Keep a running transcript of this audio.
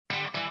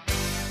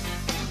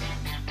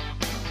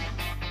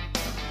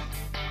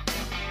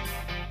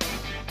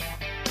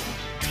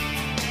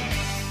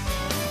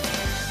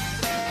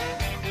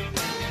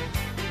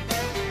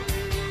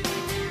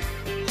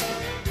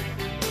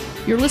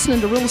You're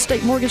listening to Real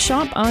Estate Mortgage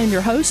Shop. I'm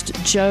your host,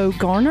 Joe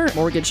Garner,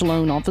 Mortgage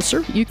Loan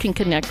Officer. You can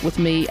connect with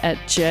me at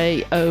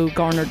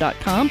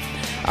jogarner.com.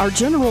 Our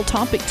general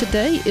topic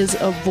today is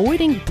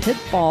avoiding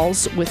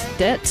pitfalls with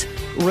debt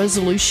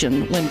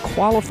resolution when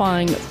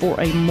qualifying for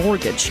a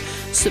mortgage.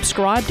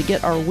 Subscribe to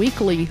get our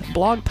weekly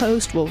blog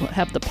post. We'll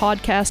have the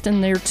podcast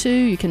in there too.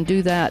 You can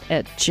do that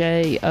at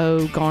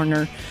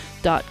jogarner.com.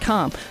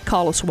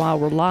 Call us while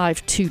we're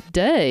live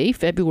today,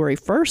 February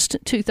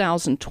 1st,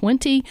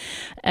 2020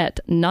 at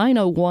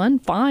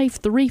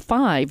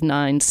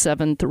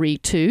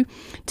 901-535-9732.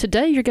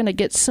 Today you're going to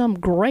get some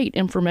great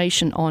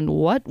information on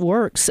what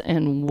works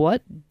and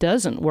what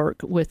doesn't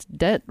work with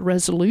debt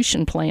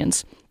resolution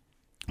plans.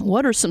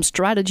 What are some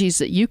strategies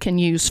that you can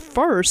use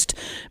first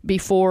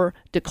before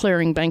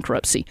declaring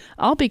bankruptcy?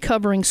 I'll be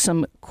covering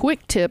some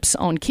quick tips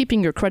on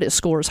keeping your credit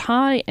scores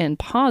high and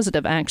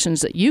positive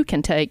actions that you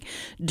can take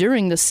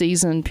during the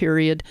season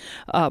period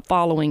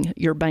following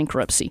your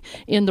bankruptcy.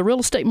 In the Real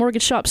Estate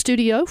Mortgage Shop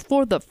studio,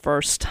 for the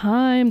first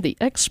time, the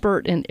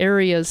expert in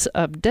areas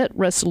of debt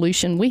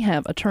resolution, we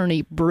have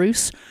attorney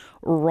Bruce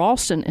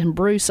Ralston. And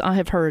Bruce, I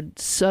have heard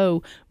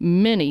so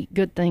many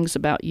good things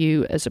about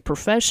you as a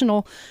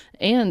professional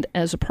and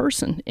as a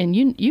person. And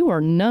you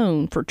are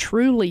known for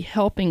truly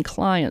helping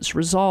clients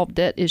resolve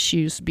debt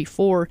issues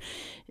before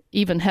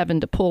even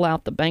having to pull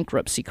out the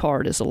bankruptcy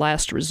card as a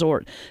last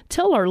resort.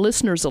 Tell our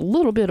listeners a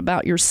little bit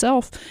about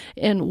yourself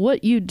and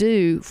what you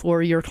do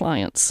for your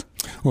clients.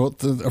 Well,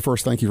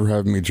 first, thank you for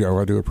having me, Joe.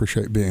 I do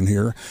appreciate being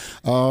here.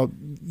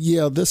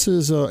 This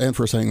is, and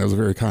for saying those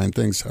very kind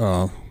things,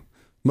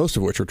 most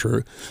of which are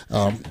true.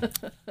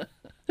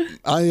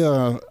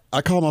 I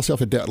call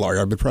myself a debt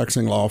lawyer. I've been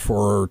practicing law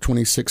for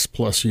 26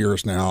 plus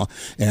years now.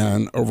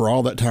 And over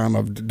all that time,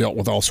 I've dealt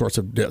with all sorts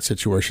of debt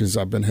situations.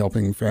 I've been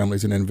helping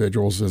families and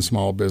individuals and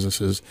small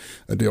businesses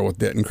deal with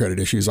debt and credit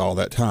issues all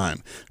that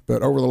time.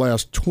 But over the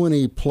last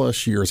 20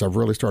 plus years, I've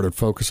really started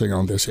focusing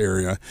on this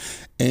area.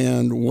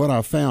 And what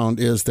I found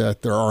is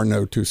that there are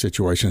no two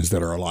situations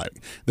that are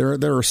alike.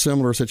 There are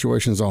similar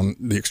situations on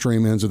the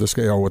extreme ends of the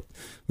scale with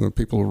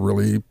people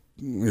really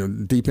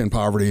deep in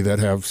poverty that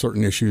have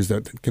certain issues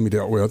that can be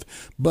dealt with.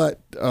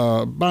 But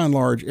by and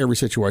large, every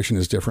situation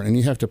is different, and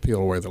you have to peel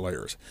away the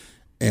layers.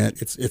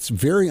 And it's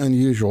very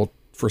unusual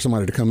for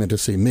somebody to come in to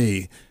see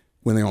me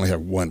when they only have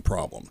one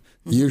problem.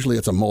 Mm-hmm. Usually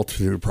it's a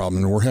multitude of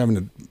problems, and we're having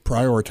to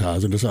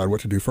prioritize and decide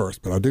what to do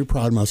first. But I do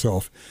pride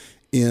myself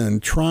in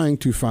trying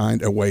to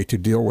find a way to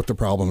deal with the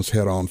problems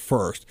head on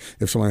first.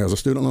 If somebody has a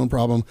student loan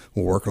problem,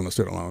 we'll work on the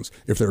student loans.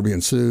 If they're being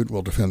sued,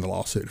 we'll defend the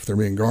lawsuit. If they're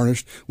being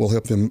garnished, we'll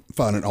help them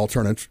find an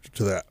alternative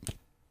to that.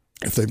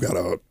 If they've got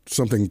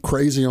something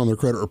crazy on their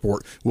credit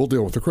report, we'll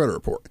deal with the credit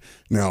report.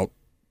 Now,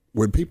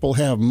 when people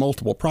have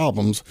multiple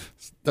problems,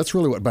 that's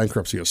really what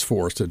bankruptcy is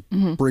for, is to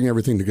bring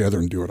everything together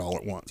and do it all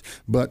at once.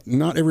 But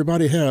not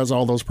everybody has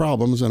all those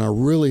problems, and I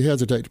really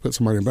hesitate to put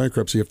somebody in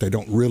bankruptcy if they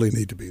don't really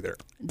need to be there.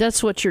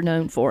 That's what you're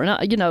known for,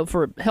 and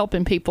for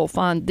helping people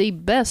find the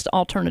best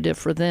alternative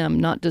for them,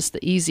 not just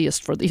the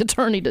easiest for the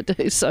attorney to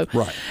do. So,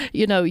 right.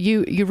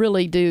 You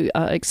really do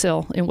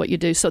excel in what you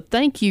do. So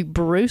thank you,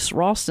 Bruce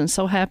Ralston.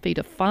 So happy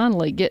to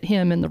finally get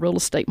him in the Real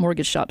Estate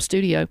Mortgage Shop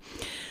studio.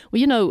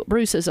 Well,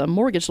 Bruce, as a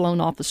mortgage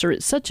loan officer,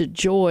 it's such a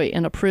joy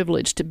and a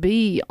privilege to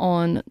be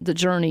on the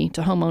journey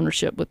to home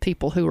ownership with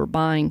people who are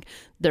buying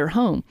their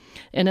home.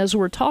 And as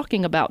we're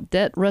talking about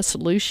debt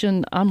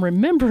resolution, I'm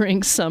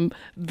remembering some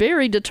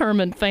very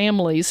determined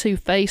families who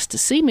faced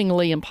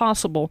seemingly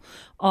impossible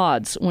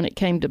odds when it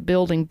came to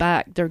building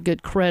back their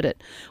good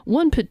credit.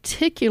 One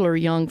particular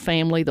young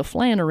family, the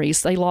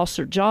Flannerys, they lost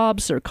their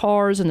jobs, their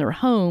cars, and their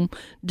home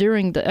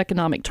during the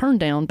economic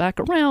turndown back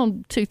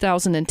around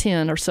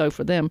 2010 or so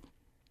for them.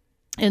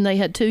 And they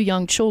had 2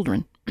 young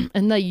children,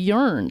 and they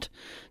yearned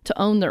to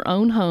own their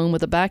own home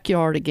with a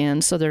backyard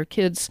again so their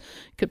kids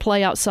could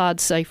play outside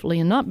safely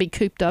and not be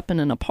cooped up in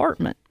an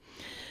apartment.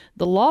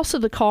 The loss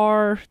of the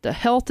car, the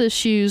health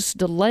issues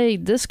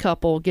delayed this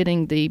couple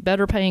getting the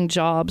better paying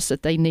jobs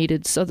that they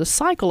needed, so the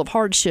cycle of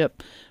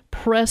hardship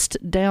pressed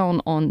down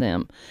on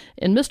them.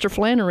 And Mr.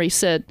 Flannery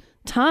said,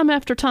 time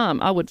after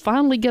time, I would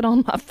finally get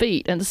on my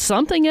feet and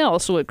something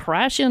else would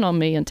crash in on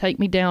me and take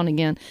me down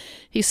again.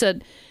 He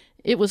said,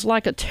 it was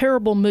like a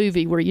terrible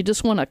movie where you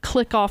just want to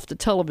click off the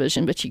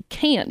television, but you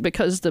can't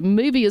because the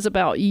movie is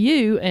about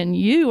you and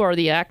you are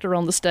the actor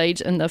on the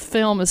stage and the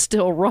film is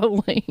still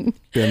rolling.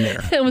 Been there.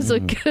 It was a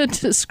good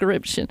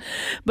description.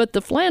 But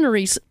the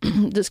Flannerys,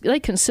 they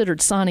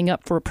considered signing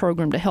up for a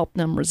program to help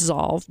them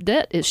resolve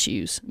debt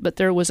issues, but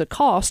there was a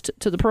cost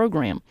to the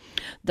program.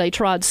 They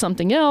tried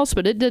something else,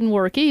 but it didn't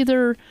work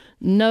either.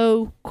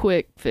 No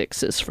quick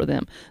fixes for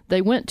them.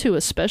 They went to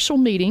a special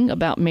meeting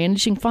about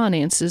managing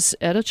finances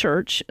at a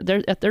church,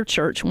 at their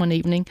church one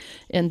evening,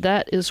 and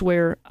that is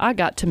where I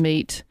got to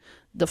meet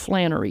the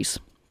Flannerys.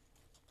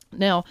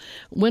 Now,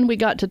 when we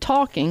got to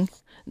talking,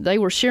 they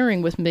were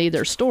sharing with me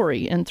their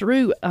story, and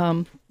through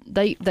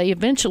they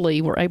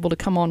eventually were able to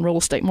come on Real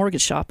Estate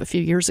Mortgage Shop a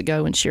few years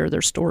ago and share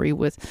their story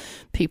with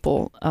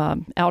people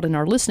out in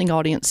our listening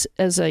audience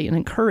as an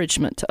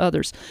encouragement to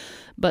others.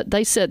 But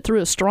they said through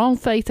a strong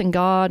faith in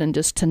God and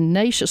just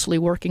tenaciously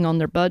working on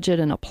their budget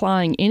and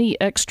applying any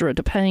extra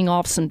to paying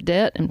off some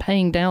debt and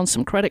paying down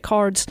some credit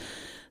cards,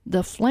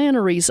 the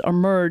Flannerys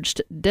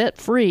emerged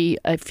debt-free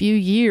a few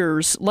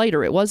years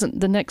later. It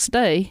wasn't the next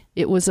day.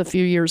 It was a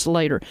few years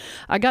later.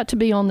 I got to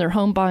be on their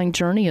home buying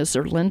journey as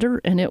their lender,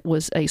 and it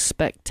was a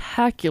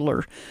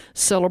spectacular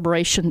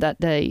celebration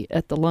that day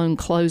at the loan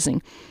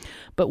closing.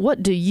 But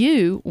what do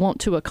you want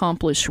to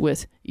accomplish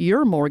with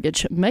your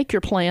mortgage? Make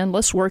your plan.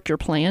 Let's work your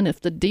plan.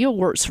 If the deal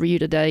works for you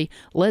today,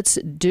 let's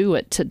do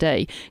it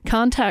today.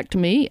 Contact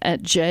me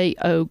at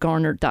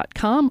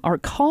jogarner.com or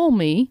call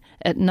me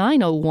at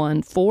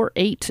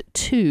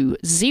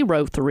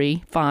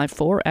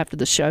 901-482-0354 after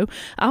the show.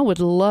 I would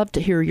love to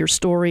hear your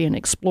story and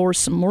explore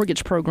some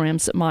mortgage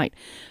programs that might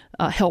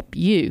help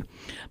you.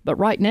 But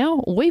right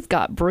now, we've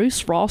got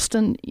Bruce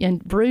Ralston.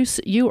 And Bruce,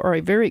 you are a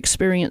very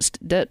experienced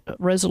debt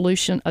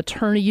resolution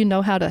attorney. You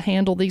know how to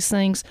handle these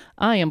things.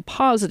 I am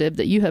positive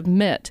that you have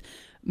met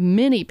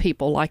many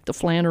people like the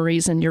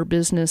Flannerys in your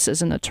business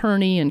as an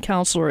attorney and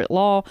counselor at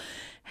law.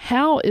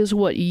 How is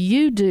what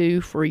you do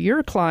for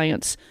your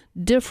clients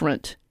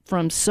different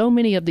from so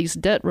many of these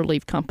debt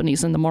relief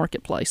companies in the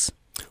marketplace?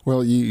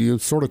 Well, you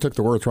sort of took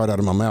the words right out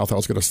of my mouth.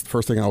 The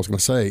first thing I was going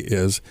to say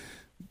is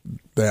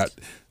that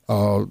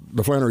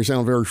the Flannery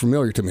sound very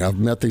familiar to me. I've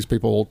met these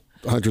people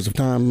hundreds of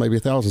times, maybe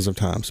thousands of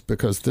times,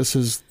 because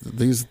these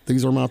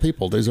are my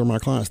people. These are my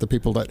clients, the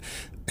people that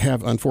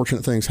have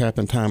unfortunate things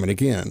happen time and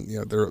again. You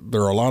know,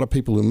 there are a lot of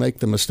people who make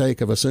the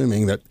mistake of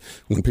assuming that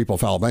when people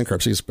file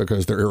bankruptcies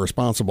because they're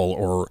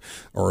irresponsible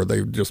or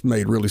they've just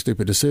made really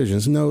stupid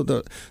decisions. No,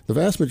 the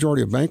vast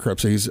majority of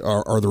bankruptcies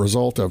are the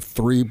result of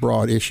three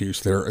broad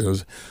issues. There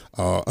is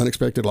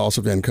unexpected loss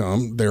of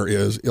income, there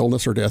is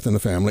illness or death in the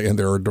family, and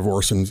there are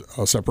divorce and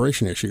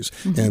separation issues.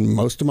 Mm-hmm. And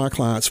most of my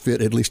clients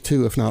fit at least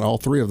two, if not all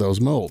three of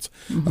those molds.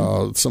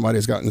 Mm-hmm.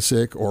 Somebody's gotten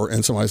sick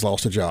and somebody's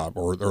lost a job,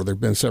 or they've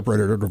been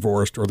separated or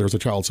divorced, or there's a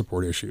child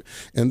support issue.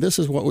 And this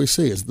is what we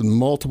see is the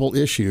multiple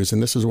issues,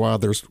 and this is why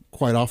there's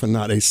quite often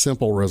not a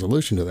simple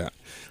resolution to that.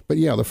 But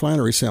yeah, the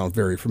Flannery sound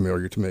very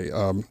familiar to me.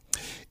 And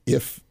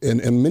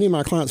many of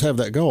my clients have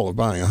that goal of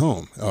buying a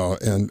home,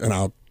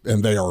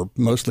 and they are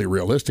mostly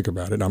realistic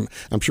about it. I'm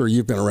sure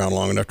you've been around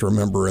long enough to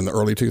remember in the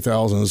early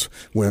 2000s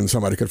when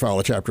somebody could file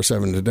a Chapter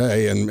 7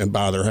 today and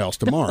buy their house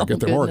tomorrow,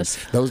 get their mortgage.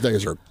 Those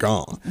days are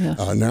gone.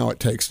 Yeah. Now it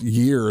takes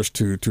years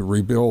to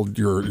rebuild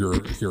your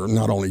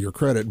not only your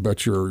credit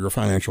but your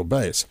financial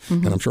base.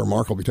 Mm-hmm. And I'm sure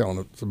Mark will be telling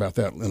us about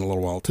that in a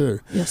little while too.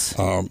 Yes.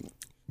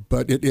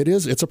 But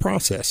it's a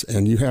process,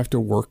 and you have to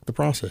work the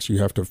process. You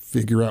have to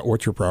figure out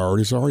what your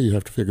priorities are. You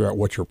have to figure out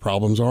what your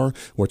problems are,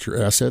 what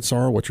your assets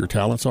are, what your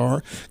talents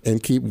are,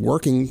 and keep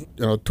working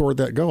toward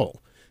that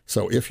goal.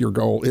 So if your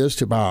goal is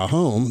to buy a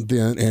home,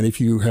 and if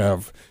you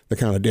have the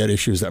kind of debt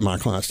issues that my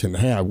clients tend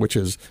to have, which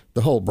is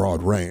the whole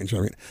broad range.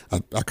 I mean,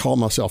 I call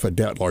myself a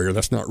debt lawyer.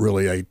 That's not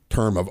really a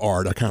term of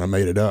art. I kind of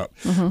made it up.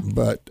 Mm-hmm.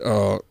 But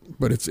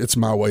it's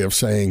my way of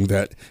saying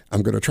that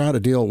I'm going to try to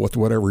deal with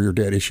whatever your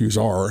debt issues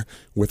are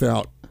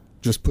without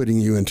just putting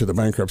you into the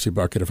bankruptcy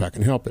bucket if I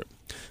can help it.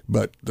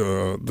 But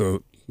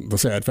the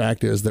sad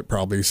fact is that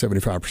probably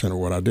 75% of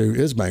what I do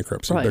is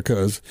bankruptcy, right?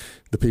 Because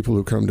the people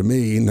who come to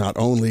me not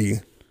only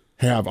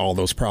have all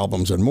those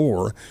problems and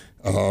more,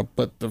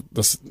 but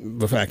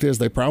the fact is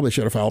they probably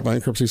should have filed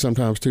bankruptcy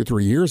sometimes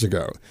 2-3 years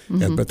ago,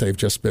 mm-hmm. But they've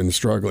just been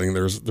struggling.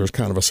 There's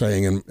kind of a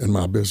saying in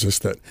my business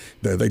that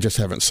they just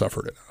haven't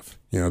suffered enough.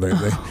 You know,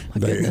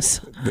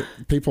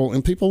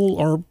 people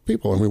are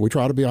people. I mean, we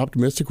try to be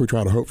optimistic. We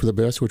try to hope for the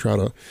best. We try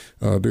to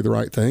do the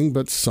right thing.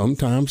 But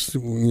sometimes,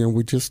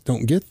 we just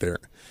don't get there.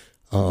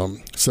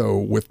 So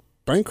with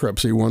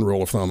bankruptcy, one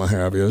rule of thumb I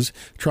have is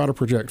try to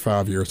project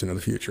 5 years into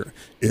the future.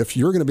 If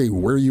you're going to be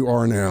where you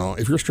are now,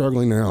 if you're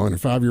struggling now, and in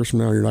 5 years from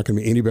now you're not going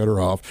to be any better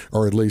off,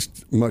 or at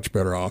least much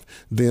better off,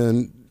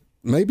 then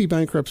maybe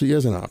bankruptcy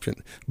is an option.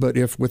 But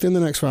if within the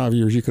next 5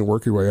 years you can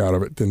work your way out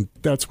of it, then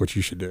that's what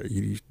you should do.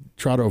 You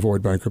try to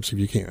avoid bankruptcy if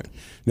you can.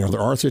 Now,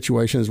 there are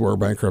situations where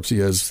bankruptcy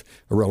is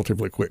a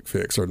relatively quick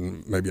fix, or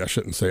maybe I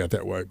shouldn't say it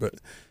that way, but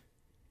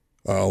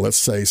let's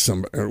say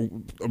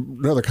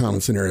another common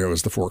scenario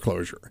is the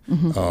foreclosure.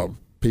 Mm-hmm.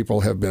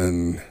 People have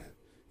been,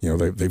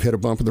 they've hit a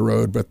bump in the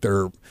road, but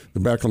they're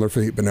back on their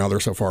feet, but now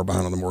they're so far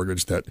behind on the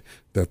mortgage that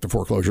the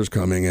foreclosure is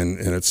coming and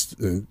it's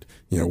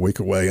a week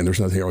away and there's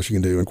nothing else you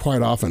can do. And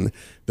quite often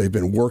they've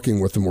been working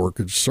with the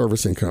mortgage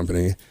servicing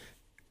company,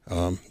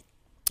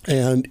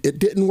 and it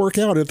didn't work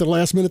out. At the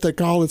last minute they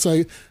call and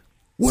say,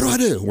 What do I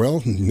do?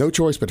 Well, no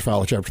choice but to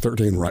file a Chapter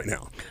 13 right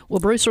now. Well,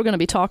 Bruce, we're going to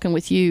be talking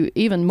with you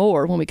even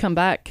more when we come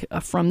back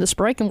from this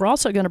break, and we're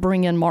also going to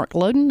bring in Mark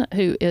Loden,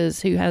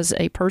 who has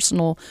a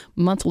personal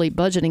monthly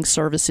budgeting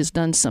service. He's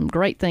done some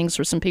great things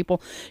for some people.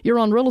 You're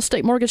on Real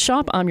Estate Mortgage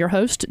Shop. I'm your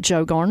host,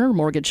 Joe Garner,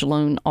 mortgage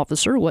loan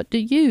officer. What do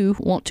you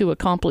want to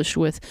accomplish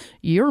with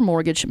your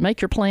mortgage? Make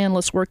your plan.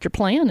 Let's work your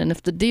plan. And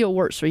if the deal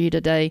works for you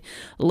today,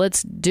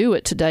 let's do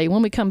it today.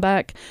 When we come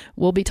back,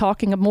 we'll be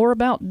talking more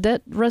about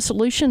debt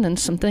resolution and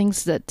some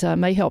things that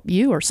may help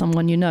you or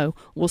someone you know.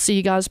 We'll see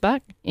you guys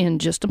back in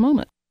just a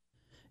moment.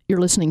 You're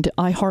listening to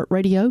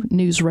iHeartRadio,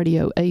 News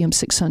Radio AM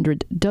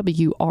 600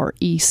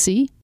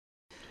 WREC.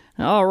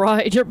 All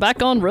right, you're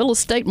back on Real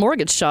Estate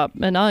Mortgage Shop,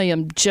 and I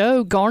am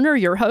Joe Garner,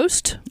 your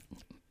host,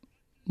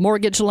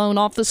 mortgage loan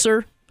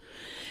officer,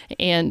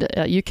 and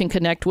you can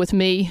connect with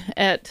me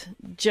at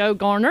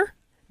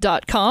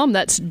joegarner.com.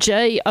 That's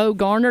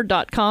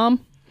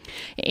jogarner.com,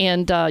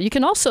 and you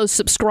can also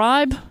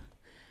subscribe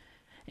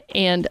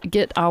and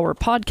get our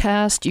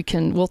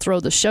podcast. We'll throw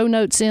the show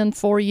notes in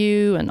for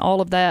you and all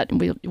of that,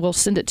 and we'll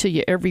send it to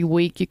you every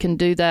week. You can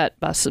do that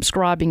by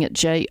subscribing at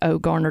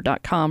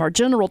jogarner.com. Our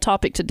general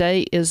topic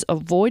today is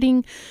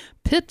avoiding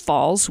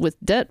pitfalls with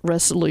debt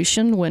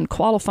resolution when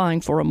qualifying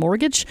for a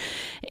mortgage.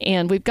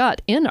 And we've got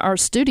in our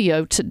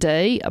studio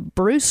today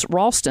Bruce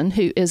Ralston,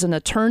 who is an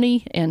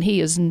attorney, and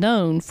he is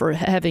known for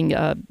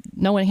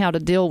knowing how to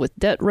deal with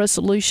debt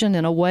resolution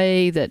in a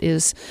way that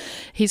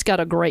he's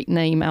got a great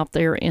name out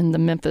there in the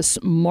Memphis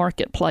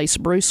marketplace.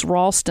 Bruce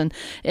Ralston.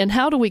 And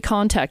how do we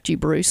contact you,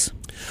 Bruce?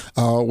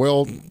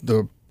 Well,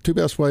 the two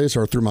best ways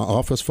are through my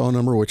office phone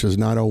number, which is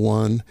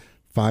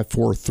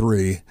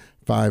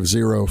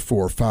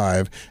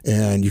 901-543-5045,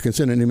 and you can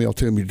send an email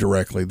to me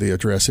directly. The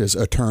address is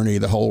attorney,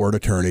 the whole word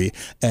attorney,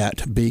 at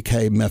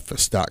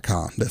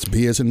bkmemphis.com. That's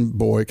B as in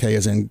boy, K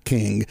as in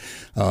king,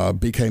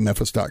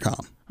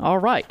 bkmemphis.com. All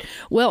right.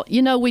 Well,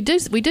 we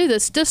do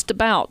this just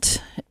about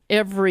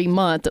every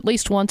month, at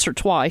least once or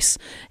twice,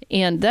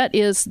 and that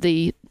is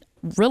the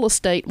real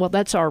estate. Well,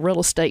 that's our real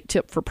estate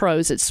tip for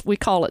pros. We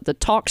call it the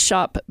Talk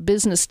Shop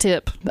business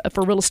tip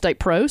for real estate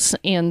pros.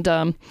 And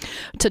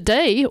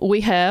today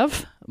we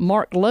have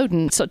Mark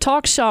Loden. So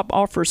Talk Shop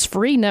offers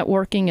free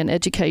networking and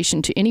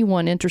education to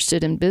anyone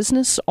interested in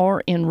business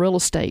or in real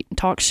estate.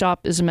 Talk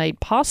Shop is made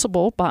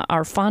possible by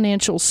our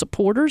financial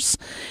supporters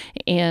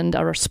and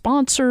our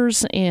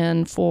sponsors.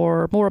 And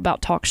for more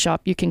about Talk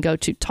Shop, you can go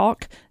to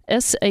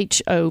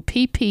SHOPPE.com.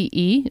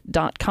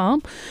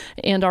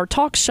 And our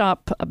Talk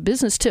Shop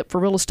business tip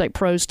for real estate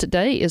pros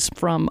today is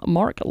from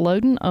Mark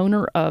Loden,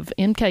 owner of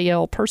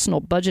MKL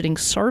Personal Budgeting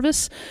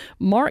Service.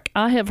 Mark,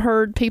 I have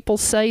heard people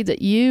say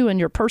that you and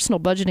your personal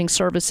budgeting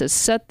service has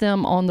set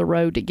them on the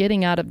road to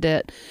getting out of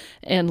debt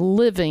and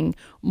living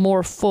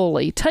more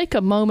fully. Take a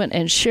moment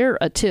and share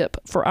a tip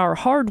for our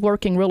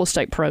hardworking real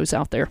estate pros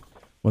out there.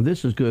 Well,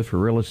 this is good for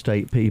real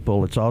estate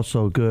people. It's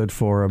also good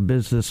for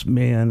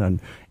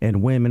businessmen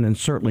and women, and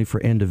certainly for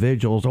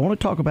individuals. I want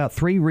to talk about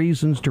 3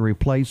 reasons to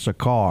replace a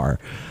car.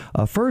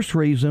 First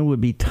reason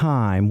would be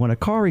time. When a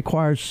car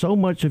requires so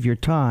much of your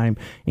time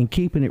in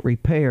keeping it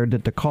repaired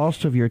that the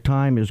cost of your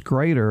time is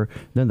greater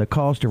than the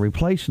cost of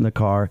replacing the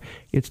car,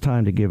 it's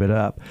time to give it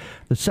up.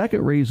 The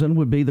second reason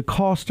would be the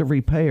cost of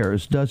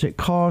repairs. Does it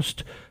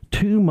cost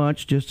too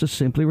much just to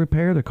simply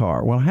repair the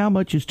car? Well, how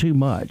much is too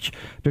much?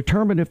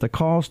 Determine if the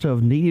cost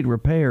of needed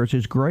repairs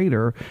is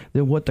greater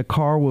than what the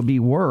car will be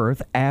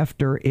worth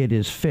after it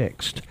is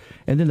fixed.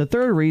 And then the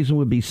third reason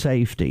would be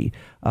safety.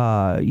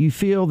 You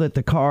feel that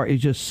the car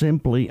is just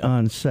simply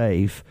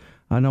unsafe.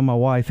 I know my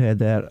wife had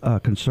that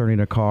concerning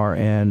a car,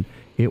 and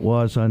it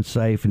was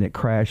unsafe, and it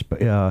crashed.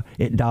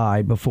 It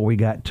died before we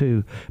got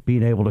to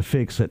being able to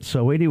fix it.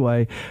 So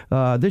anyway,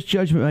 this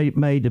judgment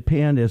may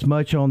depend as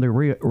much on the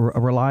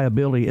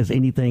reliability as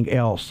anything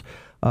else.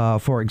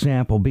 For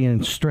example,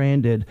 being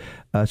stranded,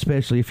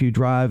 especially if you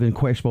drive in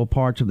questionable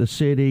parts of the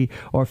city,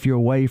 or if you're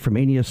away from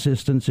any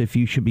assistance, if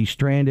you should be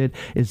stranded,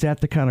 is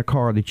that the kind of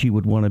car that you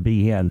would want to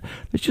be in?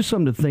 It's just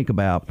something to think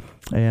about,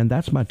 and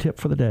that's my tip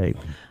for the day.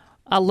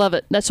 I love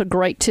it. That's a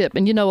great tip.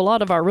 And a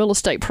lot of our real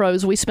estate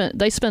pros,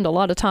 they spend a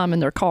lot of time in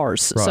their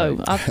cars. Right.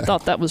 So I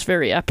thought that was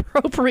very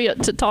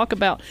appropriate to talk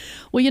about.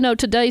 Well,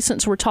 today,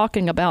 since we're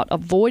talking about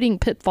avoiding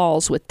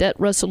pitfalls with debt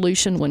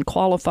resolution when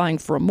qualifying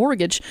for a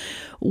mortgage,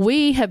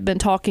 we have been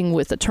talking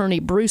with attorney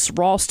Bruce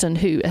Ralston,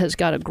 who has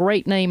got a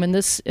great name in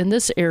this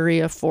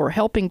area for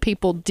helping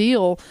people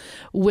deal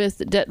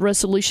with debt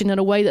resolution in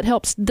a way that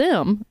helps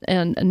them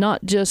and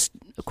not just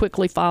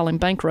quickly filing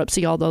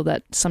bankruptcy, although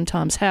that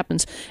sometimes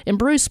happens. And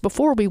Bruce,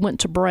 before we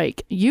went to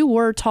break, you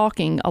were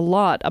talking a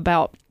lot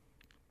about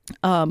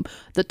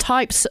the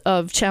types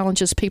of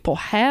challenges people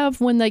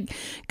have when they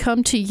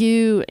come to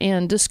you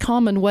and just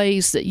common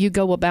ways that you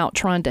go about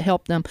trying to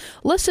help them.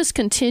 Let's just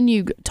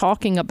continue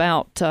talking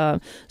about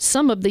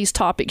some of these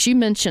topics. You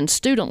mentioned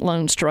student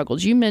loan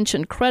struggles. You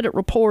mentioned credit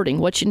reporting,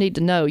 what you need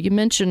to know. You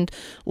mentioned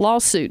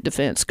lawsuit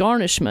defense,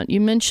 garnishment.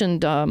 You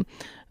mentioned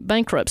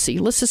bankruptcy.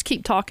 Let's just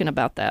keep talking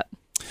about that.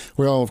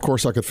 Well, of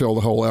course, I could fill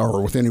the whole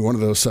hour with any one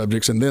of those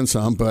subjects and then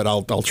some, but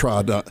I'll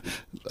try to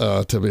be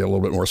a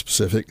little bit more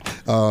specific.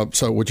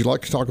 So would you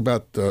like to talk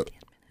about the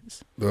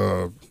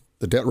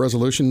debt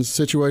resolution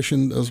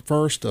situation as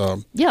first?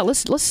 Yeah,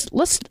 let's.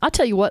 I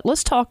tell you what.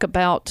 Let's talk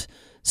about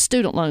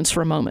student loans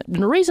for a moment.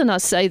 And the reason I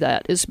say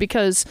that is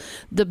because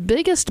the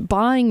biggest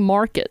buying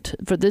market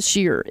for this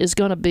year is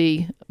going to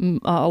be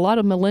a lot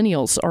of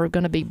millennials are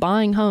going to be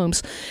buying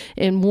homes.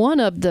 And one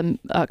of the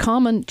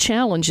common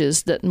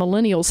challenges that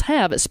millennials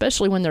have,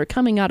 especially when they're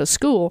coming out of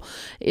school,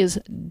 is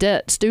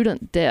debt,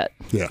 student debt.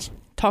 Yes.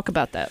 Talk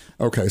about that.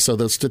 Okay, so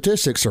the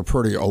statistics are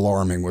pretty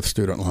alarming with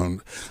student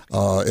loan.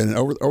 And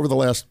over the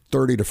last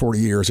 30 to 40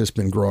 years, it's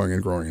been growing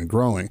and growing and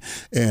growing.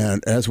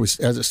 And as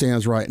it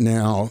stands right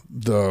now,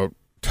 the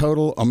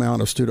total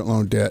amount of student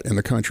loan debt in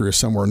the country is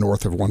somewhere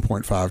north of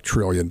 $1.5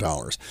 trillion.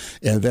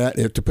 And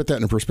to put that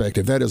in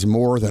perspective, that is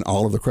more than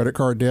all of the credit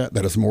card debt.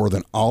 That is more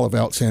than all of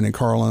outstanding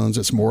car loans.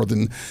 It's more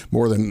than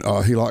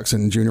HELOCs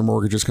and junior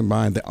mortgages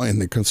combined. In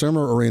the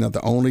consumer arena,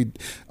 the only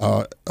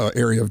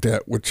area of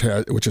debt which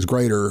is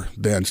greater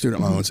than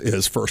student loans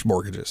is first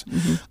mortgages.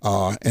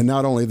 And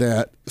not only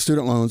that,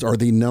 student loans are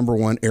the number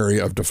one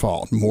area of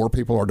default. More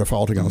people are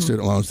defaulting on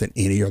student loans than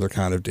any other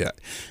kind of debt.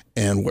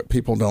 And what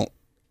people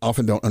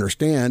often don't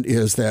understand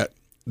is that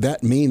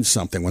means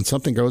something. When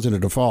something goes into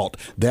default,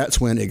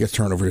 that's when it gets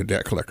turned over to a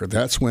debt collector.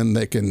 That's when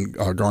they can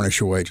garnish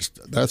your wages.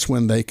 That's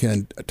when they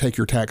can take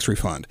your tax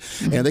refund.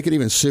 And they can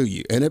even sue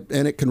you. And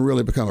it can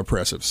really become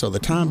oppressive. So the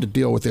time to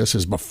deal with this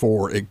is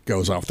before it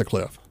goes off the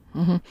cliff.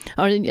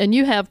 And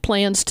you have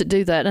plans to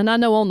do that. And I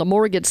know on the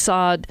mortgage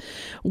side,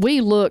 we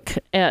look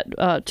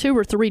at 2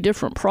 or 3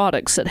 different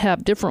products that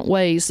have different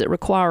ways that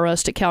require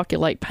us to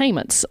calculate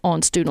payments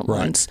on student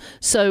loans.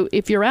 So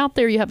if you're out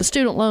there, you have a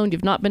student loan,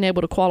 you've not been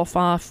able to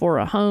qualify for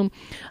a home,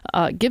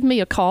 give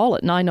me a call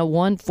at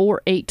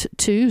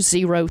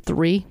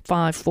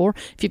 901-482-0354.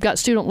 If you've got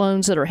student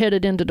loans that are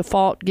headed into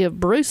default, give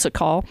Bruce a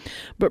call.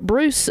 But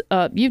Bruce,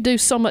 you do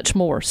so much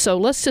more. So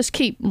let's just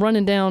keep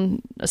running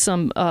down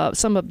some of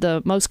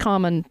the most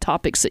common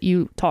topics that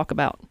you talk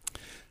about.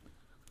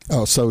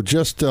 So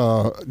just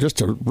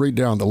to read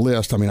down the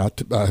list, I mean, I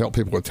help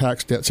people with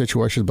tax debt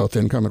situations, both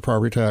income and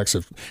property tax,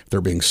 if they're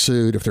being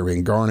sued, if they're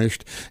being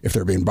garnished, if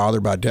they're being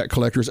bothered by debt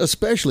collectors,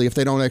 especially if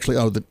they don't actually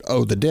owe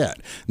the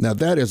debt. Now,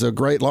 that is a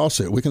great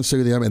lawsuit. We can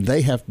sue them, and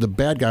the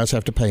bad guys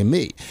have to pay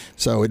me.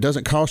 So it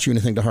doesn't cost you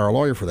anything to hire a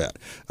lawyer for that.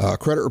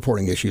 Credit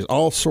reporting issues,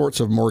 all sorts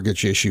of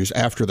mortgage issues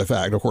after the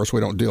fact. Of course, we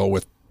don't deal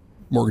with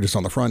mortgages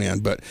on the front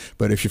end, but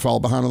if you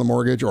fall behind on the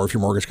mortgage, or if your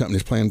mortgage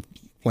company's playing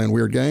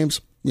weird games,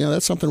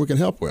 that's something we can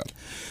help with.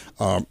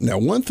 Now,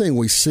 one thing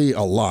we see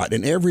a lot,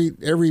 and every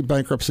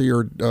bankruptcy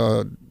or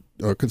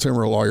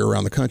consumer lawyer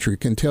around the country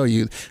can tell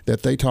you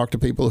that they talk to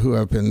people who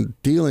have been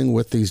dealing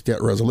with these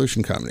debt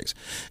resolution companies.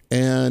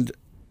 And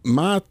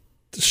my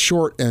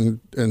short and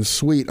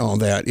sweet on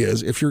that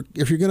is, if you're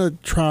going to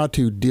try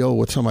to deal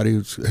with somebody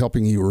who's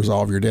helping you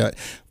resolve your debt,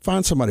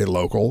 find somebody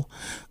local.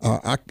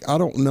 I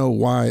don't know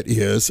why it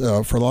is.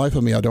 For the life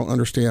of me, I don't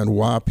understand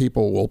why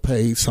people will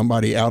pay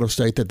somebody out of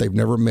state that they've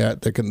never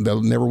met,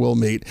 they'll never will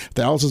meet,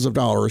 thousands of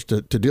dollars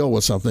to deal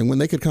with something when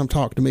they could come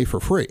talk to me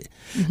for free.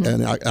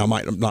 And I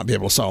might not be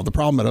able to solve the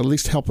problem, but at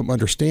least help them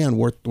understand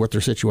what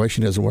their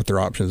situation is and what their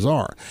options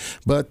are.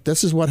 But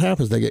this is what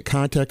happens. They get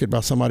contacted by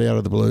somebody out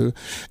of the blue,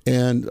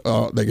 and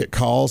they get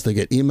calls, they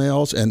get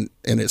emails, and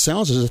it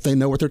sounds as if they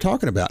know what they're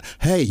talking about.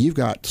 Hey, you've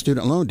got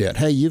student loan debt.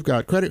 Hey, you've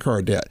got credit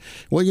card debt.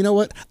 Well, you know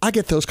what? I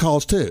get those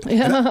calls too.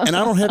 And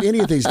I don't have any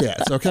of these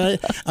debts, okay?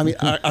 I mean,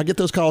 I get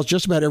those calls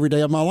just about every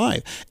day of my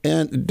life.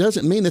 And it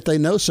doesn't mean that they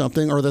know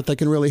something or that they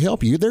can really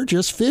help you. They're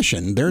just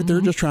fishing. They're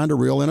just trying to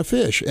reel in a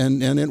fish,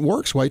 and it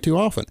works way too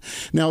often.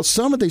 Now,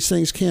 some of these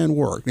things can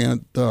work.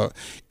 And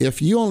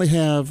if you only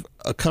have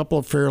a couple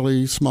of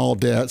fairly small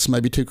debts,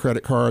 maybe 2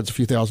 credit cards, a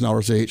few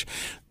 $1,000s each,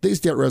 these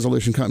debt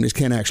resolution companies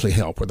can actually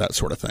help with that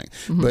sort of thing.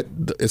 But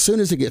as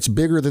soon as it gets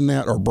bigger than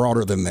that or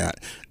broader than that,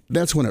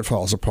 that's when it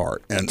falls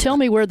apart. And tell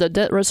me where the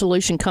debt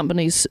resolution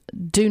companies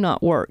do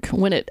not work,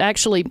 when it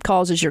actually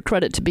causes your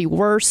credit to be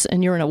worse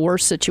and you're in a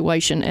worse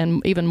situation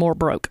and even more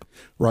broke.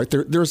 Right.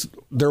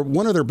 They're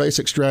one of their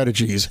basic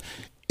strategies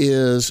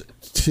is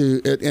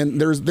and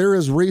there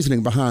is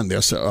reasoning behind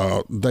this.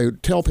 They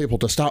tell people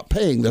to stop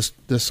paying this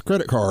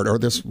credit card or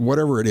this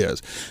whatever it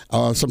is.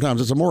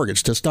 Sometimes it's a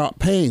mortgage, to stop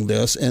paying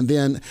this, and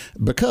then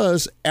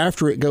because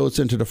after it goes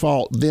into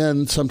default,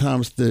 then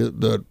sometimes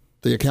the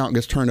account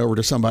gets turned over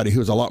to somebody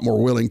who's a lot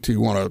more willing to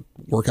want to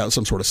work out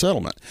some sort of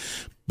settlement.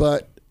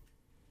 But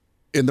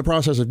in the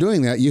process of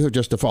doing that, you have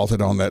just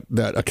defaulted on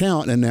that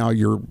account, and now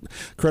your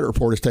credit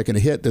report has taken a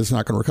hit that's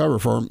not going to recover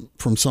for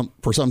some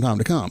time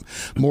to come.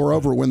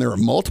 Moreover, when there are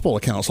multiple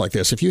accounts like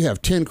this, if you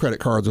have 10 credit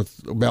cards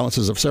with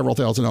balances of several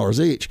 $1,000s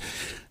each,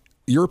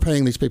 you're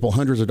paying these people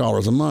hundreds of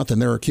dollars a month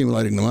and they're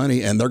accumulating the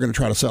money and they're going to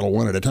try to settle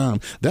one at a time.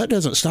 That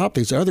doesn't stop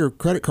these other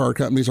credit card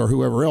companies or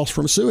whoever else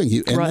from suing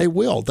you. And they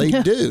will. They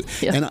do.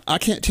 Yeah. And I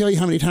can't tell you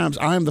how many times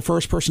I am the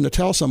first person to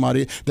tell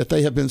somebody that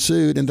they have been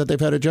sued and that they've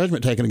had a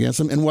judgment taken against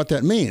them and what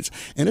that means.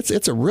 And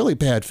it's a really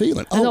bad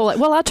feeling. And they're like,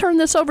 well, I turned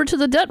this over to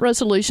the debt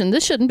resolution.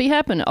 This shouldn't be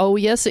happening. Oh,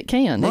 yes, it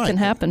can. Right. It can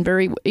happen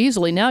very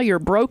easily. Now you're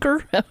a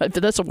broker, if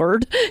that's a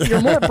word.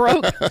 You're more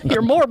broke.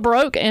 You're more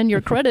broke and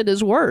your credit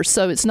is worse.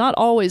 So it's not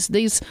always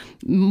these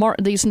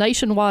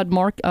nationwide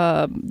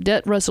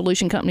debt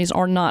resolution companies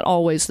are not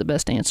always the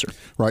best answer.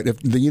 Right. If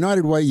the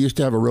United Way used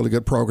to have a really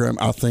good program,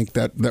 I think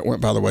that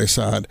went by the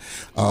wayside.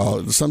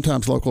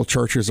 Sometimes local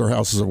churches or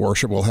houses of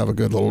worship will have a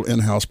good little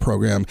in-house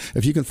program.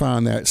 If you can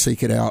find that,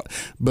 seek it out.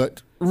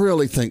 But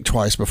really think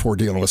twice before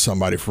dealing with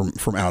somebody from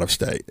out of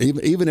state.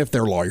 Even if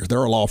they're lawyers,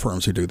 there are law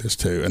firms who do this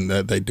too, and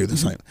they do the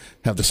same,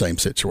 have the same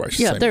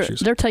situation. Yeah, same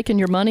they're taking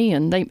your money,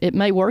 and it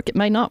may work, it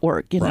may not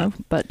work, you know.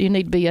 But you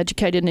need to be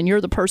educated, and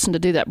you're the person to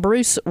do that.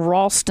 Bruce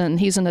Ralston,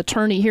 he's an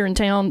attorney here in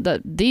town,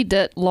 the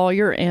debt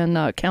lawyer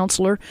and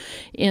counselor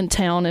in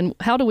town. And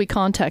how do we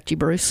contact you,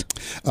 Bruce?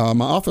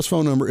 My office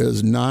phone number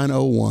is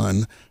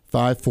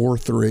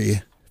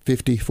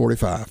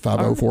 901-543-5045,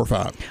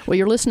 5045. Well,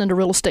 you're listening to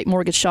Real Estate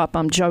Mortgage Shop.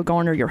 I'm Joe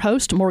Garner, your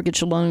host,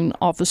 mortgage loan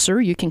officer.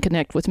 You can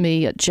connect with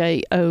me at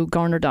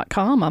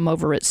jogarner.com. I'm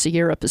over at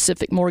Sierra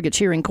Pacific Mortgage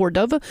here in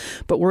Cordova,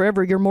 but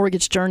wherever your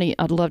mortgage journey,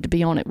 I'd love to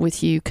be on it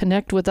with you.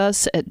 Connect with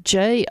us at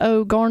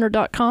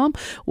jogarner.com.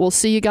 We'll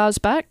see you guys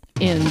back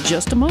in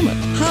just a moment.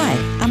 Hi,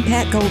 I'm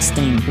Pat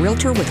Goldstein,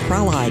 realtor with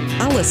Crowlite.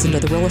 I listen to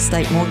the Real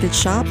Estate Mortgage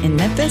Shop in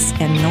Memphis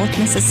and North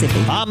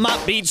Mississippi. I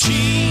might be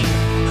cheap,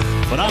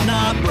 but I'm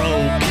not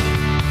broke.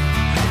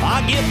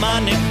 I get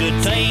my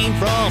nicotine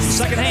from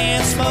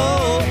secondhand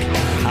smoke.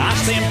 I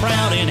stand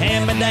proud in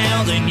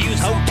hand-me-downs and use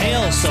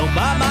hotel soap.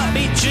 I might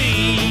be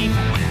cheap,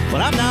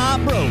 but I'm not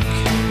broke.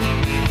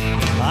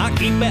 I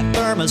keep that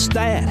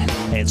thermostat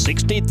at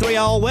 63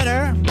 all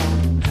winter.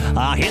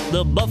 I hit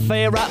the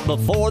buffet right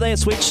before they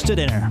switch to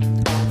dinner.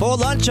 For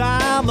lunch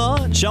I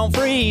munch on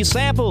free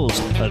samples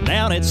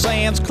down at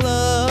Sam's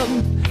Club.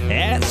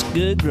 That's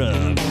good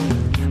grub.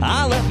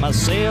 I let my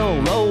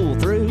cell roll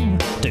through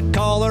to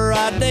caller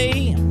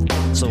ID,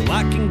 so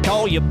I can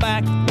call you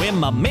back when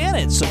my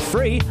minutes are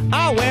free.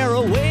 I wear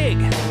a wig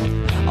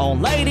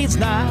on ladies'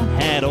 night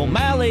at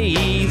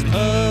O'Malley's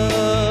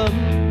Pub.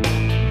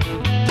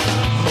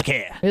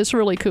 Yeah. It's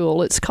really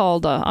cool. It's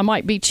called I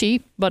Might Be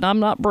Cheap, but I'm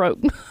Not Broke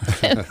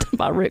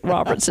by Rick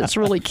Roberts. It's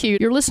really cute.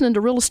 You're listening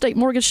to Real Estate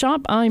Mortgage Shop.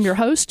 I'm your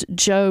host,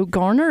 Joe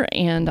Garner,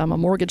 and I'm a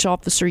mortgage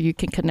officer. You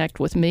can connect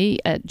with me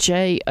at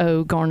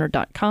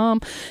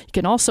jogarner.com. You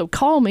can also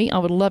call me. I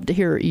would love to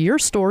hear your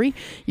story.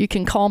 You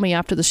can call me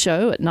after the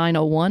show at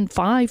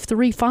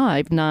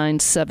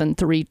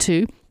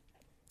 901-535-9732.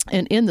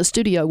 And in the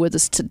studio with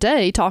us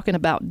today, talking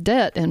about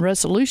debt and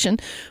resolution,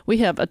 we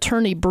have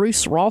attorney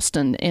Bruce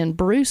Ralston. And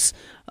Bruce,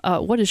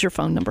 what is your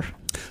phone number?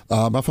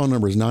 My phone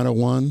number is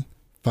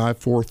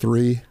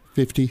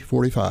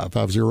 901-543-5045,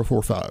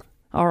 5045.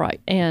 All right.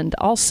 And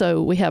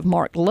also we have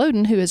Mark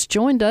Loden, who has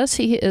joined us.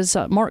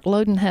 Mark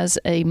Loden has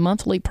a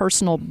monthly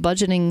personal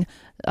budgeting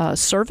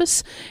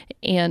service.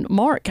 And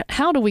Mark,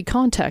 how do we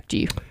contact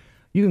you?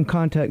 You can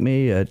contact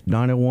me at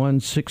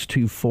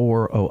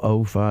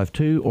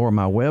 901-624-0052 or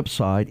my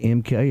website,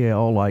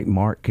 MKL, like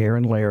Mark,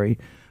 Karen, Larry,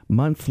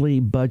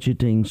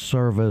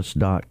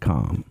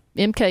 monthlyBudgetingService.com.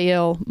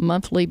 MKL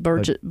monthly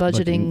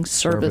budgeting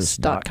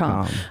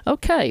service.com.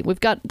 Okay, we've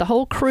got the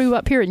whole crew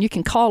up here, and you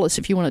can call us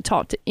if you want to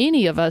talk to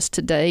any of us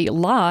today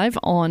live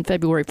on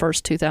February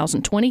 1st,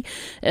 2020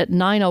 at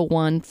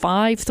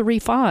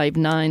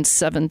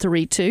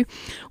 901-535-9732.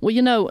 Well,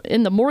 you know,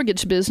 in the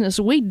mortgage business,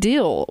 we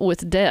deal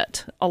with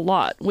debt a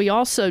lot. We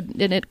also,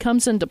 and it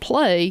comes into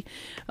play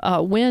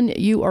when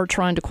you are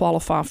trying to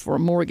qualify for a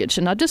mortgage.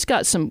 And I just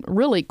got some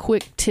really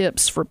quick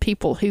tips for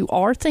people who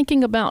are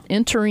thinking about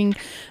entering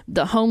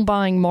the home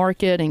buying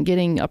market and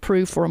getting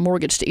approved for a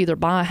mortgage to either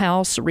buy a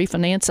house,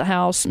 refinance a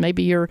house.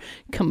 Maybe you're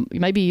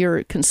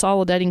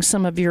consolidating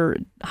some of your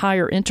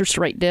higher interest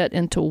rate debt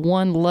into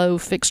one low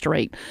fixed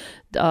rate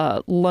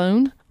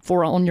loan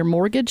on your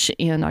mortgage,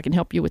 and I can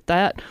help you with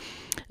that.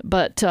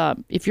 But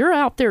if you're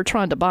out there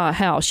trying to buy a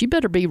house, you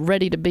better be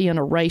ready to be in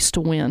a race to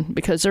win,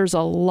 because there's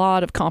a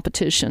lot of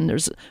competition.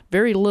 There's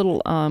very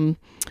little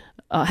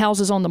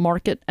houses on the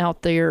market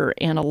out there,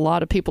 and a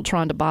lot of people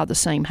trying to buy the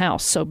same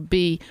house. So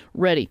be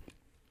ready.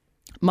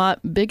 My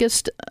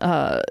biggest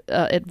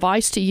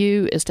advice to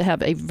you is to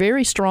have a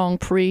very strong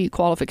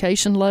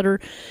pre-qualification letter.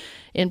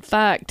 In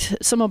fact,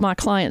 some of my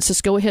clients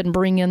just go ahead and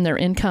bring in their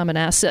income and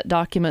asset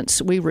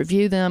documents. We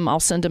review them. I'll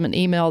send them an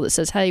email that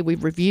says, hey,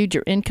 we've reviewed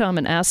your income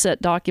and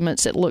asset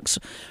documents. It looks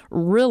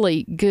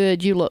really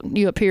good. You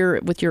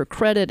appear with your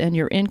credit and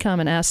your income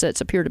and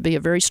assets appear to be a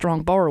very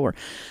strong borrower.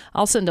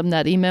 I'll send them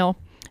that email.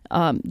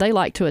 they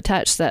like to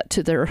attach that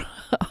to their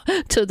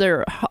to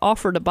their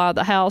offer to buy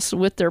the house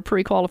with their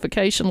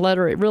pre-qualification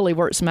letter. It really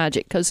works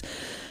magic, because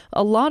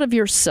a lot of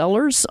your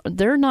sellers,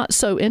 they're not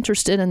so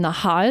interested in the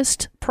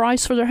highest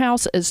price for their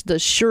house as the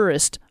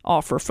surest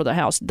offer for the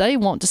house. They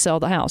want to sell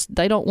the house.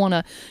 They don't want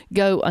to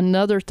go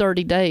another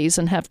 30 days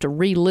and have to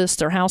relist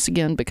their house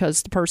again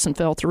because the person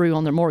fell through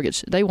on their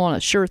mortgage. They want a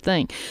sure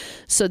thing.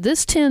 So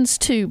this tends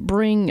to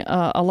bring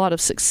a lot of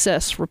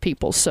success for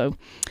people. So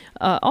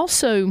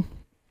also,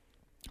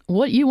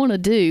 what you want to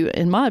do,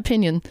 in my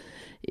opinion,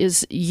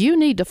 is you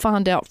need to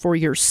find out for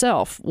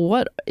yourself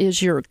what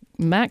is your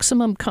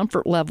maximum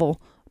comfort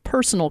level,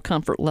 personal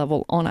comfort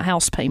level on a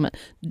house payment.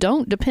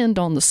 Don't depend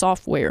on the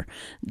software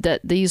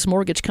that these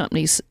mortgage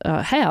companies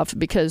have,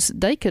 because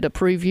they could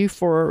approve you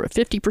for a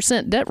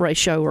 50% debt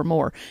ratio or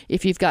more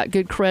if you've got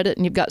good credit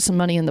and you've got some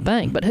money in the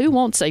bank. But who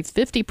wants a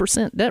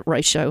 50% debt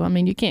ratio? I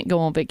mean, you can't go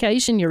on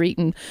vacation. You're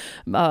eating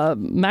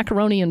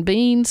macaroni and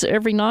beans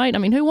every night. I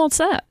mean, who wants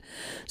that?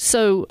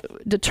 So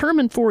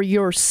determine for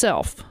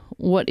yourself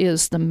what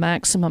is the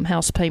maximum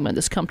house payment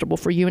that's comfortable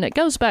for you. And it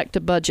goes back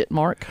to budget,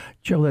 Mark.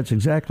 Joe, that's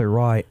exactly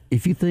right.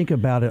 If you think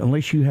about it,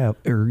 unless you have,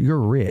 or you're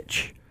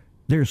rich,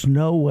 there's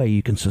no way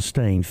you can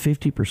sustain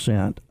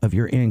 50% of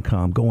your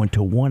income going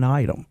to one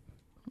item.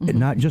 Mm-hmm.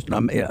 Not just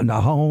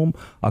a home,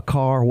 a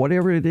car,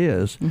 whatever it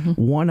is,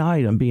 one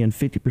item being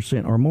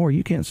 50% or more,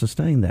 you can't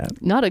sustain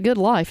that. Not a good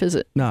life, is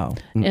it? No.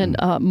 And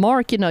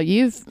Mark, you know,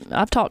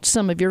 I've talked to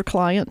some of your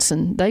clients,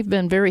 and they've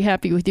been very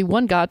happy with you.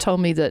 One guy told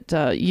me that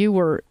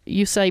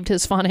you saved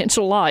his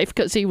financial life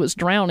because he was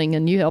drowning,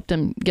 and you helped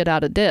him get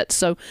out of debt.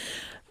 So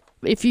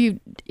if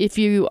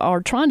you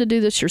are trying to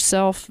do this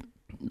yourself,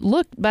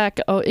 look back,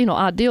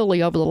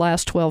 ideally over the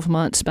last 12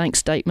 months, bank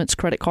statements,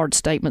 credit card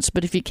statements.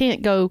 But if you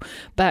can't go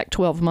back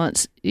 12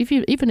 months,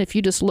 even if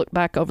you just look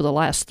back over the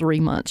last 3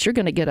 months, you're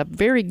going to get a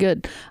very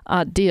good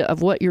idea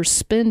of what you're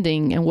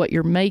spending and what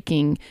you're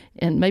making,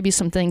 and maybe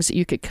some things that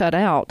you could cut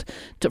out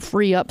to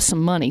free up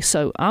some money.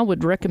 So I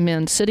would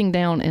recommend sitting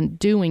down and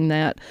doing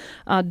that.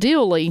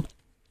 Ideally,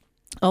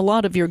 a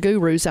lot of your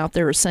gurus out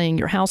there are saying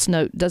your house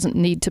note doesn't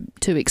need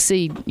to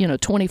exceed,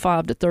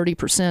 25 to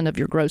 30% of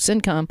your gross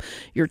income.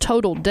 Your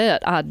total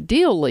debt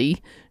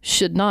ideally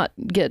should not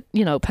get,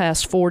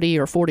 past 40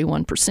 or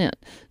 41%.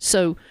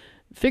 So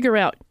figure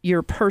out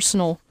your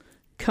personal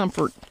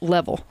comfort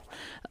level.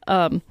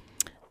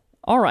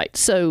 All right,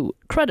 so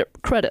credit.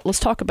 Let's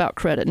talk about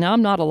credit. Now,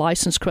 I'm not a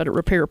licensed credit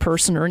repair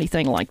person or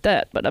anything like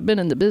that, but I've been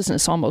in the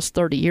business almost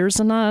 30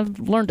 years, and I've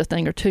learned a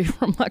thing or two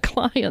from my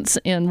clients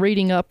in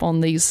reading up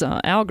on these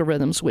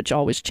algorithms, which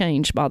always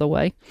change, by the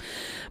way.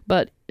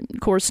 But,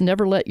 of course,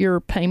 never let your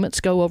payments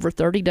go over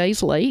 30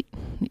 days late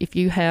if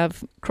you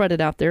have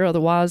credit out there.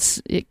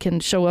 Otherwise, it can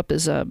show up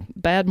as a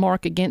bad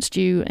mark against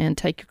you and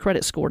take your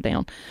credit score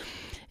down.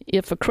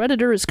 If a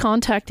creditor is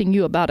contacting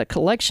you about a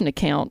collection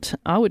account,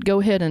 I would go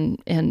ahead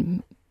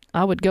and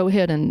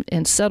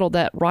settle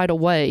that right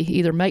away.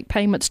 Either make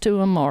payments to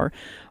them or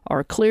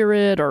clear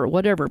it or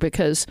whatever,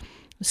 because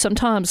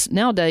sometimes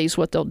nowadays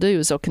what they'll do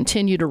is they'll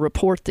continue to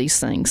report these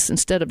things.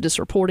 Instead of just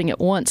reporting it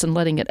once and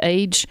letting it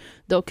age,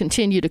 they'll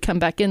continue to come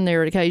back in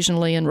there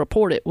occasionally and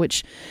report it,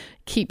 which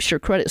keeps your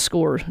credit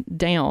score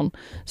down.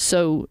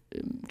 So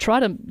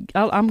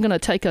I'm going to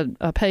take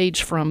a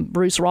page from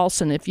Bruce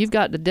Rawson. If you've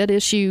got a debt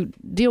issue,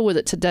 deal with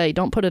it today.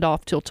 Don't put it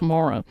off till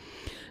tomorrow.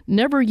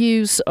 Never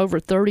use over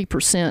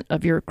 30%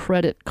 of your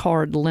credit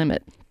card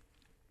limit.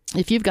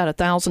 If you've got a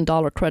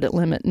 $1,000 credit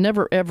limit,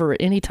 never ever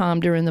at any time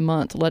during the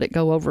month let it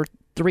go over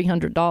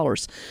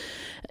 $300.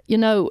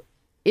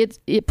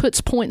 It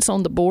puts points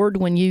on the board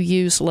when you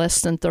use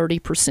less than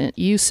 30%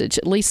 usage.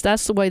 At least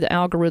that's the way the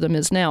algorithm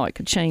is now. It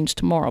could change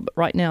tomorrow, but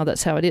right now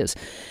that's how it is.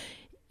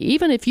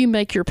 Even if you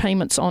make your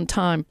payments on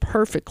time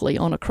perfectly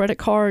on a credit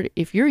card,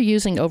 if you're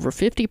using over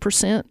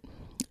 50%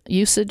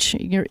 usage,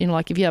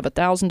 like if you have a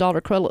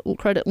 $1,000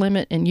 credit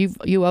limit and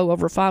you owe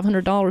over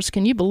 $500,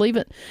 can you believe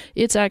it?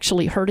 It's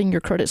actually hurting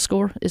your credit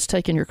score. It's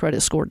taking your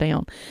credit score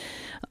down.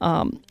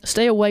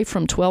 Stay away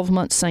from 12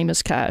 months same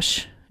as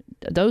cash.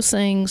 Those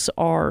things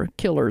are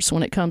killers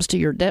when it comes to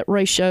your debt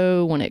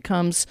ratio, when it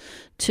comes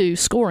to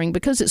scoring,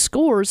 because it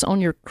scores on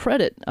your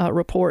credit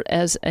report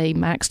as a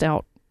maxed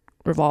out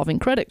revolving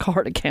credit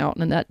card account,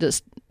 and that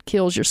just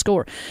kills your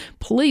score.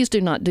 Please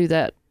do not do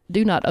that.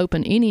 Do not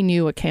open any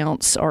new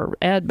accounts or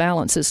add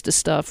balances to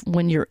stuff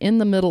when you're in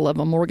the middle of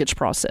a mortgage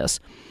process.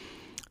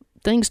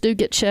 Things do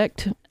get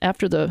checked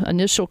after the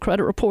initial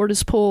credit report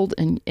is pulled,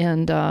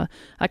 and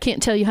I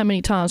can't tell you how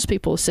many times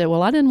people have said,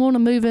 well, I didn't want to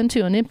move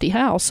into an empty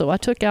house, so I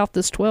took out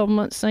this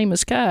 12-month same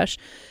as cash.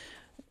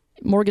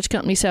 Mortgage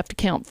companies have to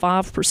count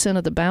 5%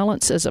 of the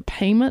balance as a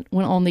payment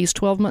when on these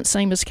 12-month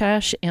same as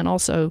cash, and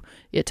also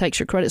it takes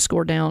your credit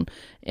score down,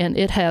 and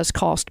it has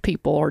cost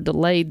people or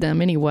delayed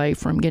them anyway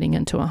from getting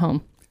into a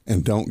home.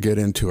 And don't get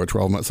into a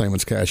 12-month same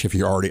as cash if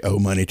you already owe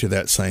money to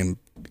that same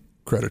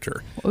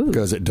creditor,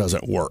 because it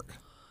doesn't work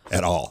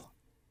at all.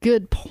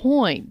 Good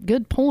point.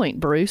 Good point,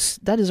 Bruce.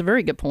 That is a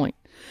very good point.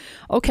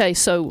 Okay,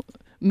 so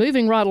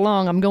moving right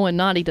along, I'm going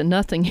 90 to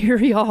nothing here,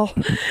 y'all.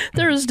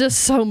 There's just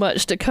so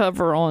much to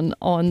cover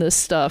on this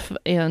stuff.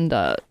 And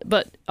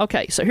but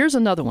okay, so here's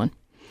another one.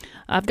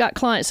 I've got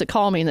clients that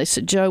call me and they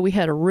said, Joe, we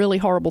had a really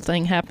horrible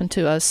thing happen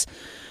to us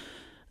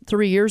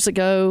 4 years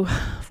ago.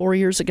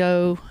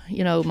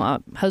 My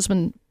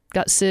husband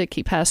got sick.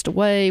 He passed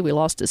away. We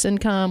lost his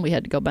income. We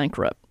had to go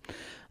bankrupt.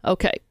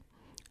 Okay.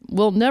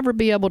 We'll never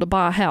be able to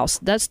buy a house.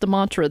 That's the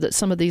mantra that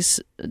some of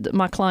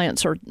my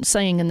clients are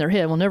saying in their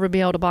head. We'll never be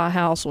able to buy a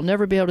house. We'll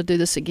never be able to do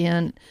this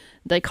again.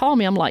 They call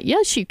me. I'm like,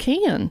 yes, you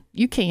can.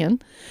 You can.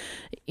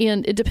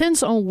 And it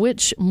depends on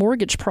which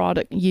mortgage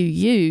product you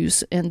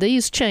use. And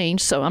these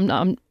change. So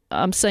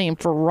I'm saying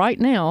for right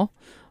now,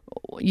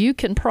 you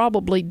can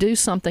probably do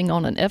something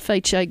on an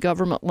FHA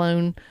government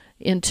loan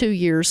in 2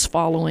 years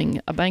following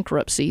a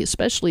bankruptcy,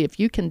 especially if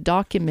you can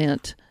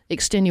document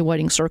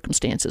extenuating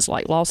circumstances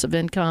like loss of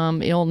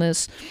income,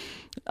 illness.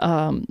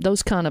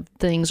 Those kind of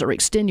things are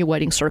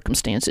extenuating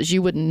circumstances.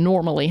 You wouldn't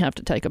normally have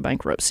to take a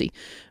bankruptcy,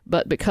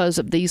 but because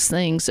of these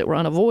things that were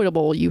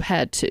unavoidable, you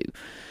had to.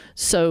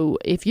 So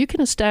if you can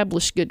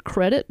establish good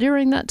credit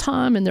during that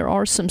time, and there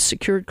are some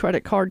secured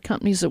credit card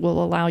companies that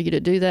will allow you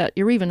to do that,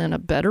 you're even in a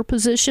better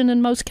position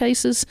in most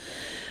cases.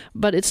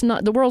 But it's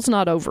not, the world's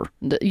not over.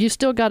 You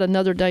still got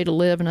another day to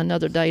live and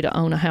another day to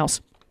own a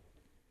house.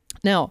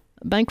 Now,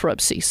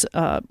 bankruptcies,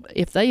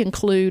 if they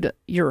include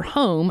your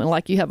home, and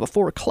like you have a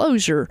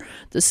foreclosure,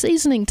 the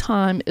seasoning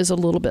time is a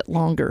little bit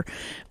longer.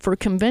 For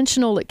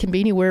conventional, it can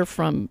be anywhere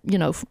from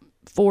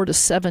 4 to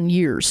 7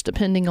 years,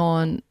 depending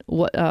on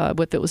what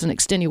if it was an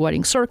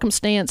extenuating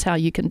circumstance, how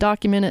you can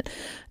document it.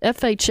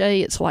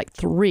 FHA, it's like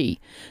 3.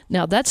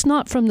 Now, that's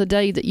not from the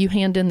day that you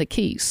hand in the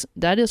keys.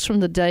 That is from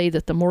the day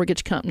that the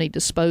mortgage company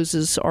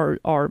disposes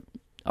or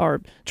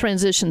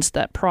transitions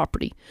that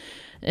property.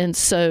 And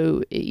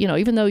so,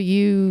 even though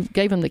you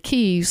gave them the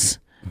keys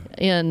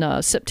in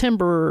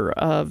September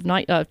of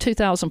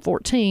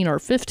 2014 or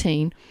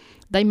 15,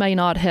 they may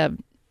not have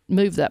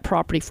moved that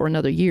property for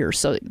another year.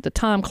 So the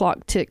time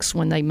clock ticks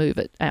when they move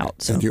it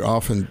out. So. And you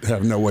often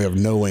have no way of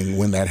knowing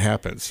when that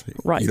happens.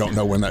 Right. You don't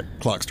know when that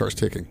clock starts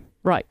ticking.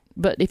 Right.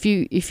 But if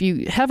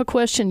you have a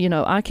question,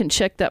 I can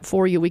check that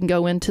for you. We can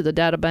go into the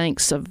data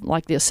banks of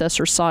like the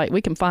assessor site.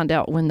 We can find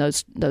out when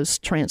those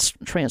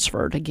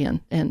transferred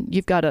again. And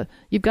you've got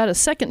a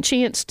second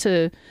chance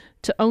to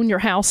own your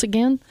house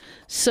again.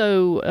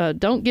 So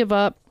don't give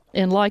up.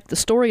 And like the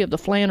story of the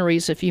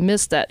Flannerys, if you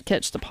missed that,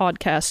 catch the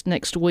podcast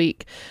next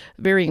week.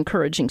 Very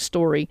encouraging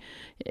story.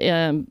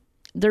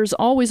 There's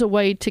always a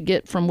way to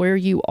get from where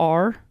you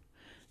are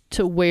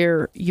to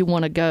where you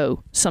want to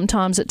go.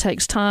 Sometimes it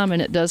takes time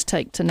and it does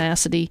take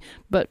tenacity,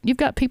 but you've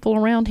got people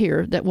around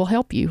here that will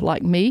help you.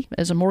 Like me,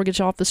 as a mortgage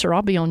officer,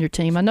 I'll be on your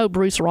team. I know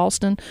Bruce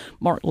Ralston,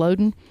 Mark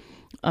Loden.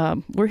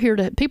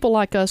 People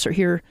like us are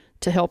here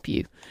to help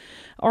you.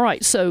 All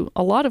right, so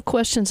a lot of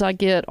questions I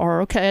get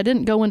are, okay, I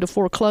didn't go into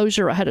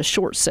foreclosure, I had a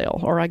short sale,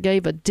 or I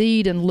gave a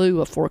deed in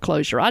lieu of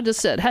foreclosure. I just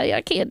said, hey,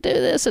 I can't do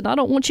this, and I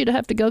don't want you to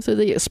have to go through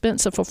the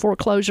expense of a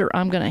foreclosure.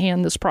 I'm going to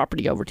hand this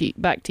property over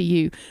back to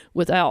you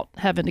without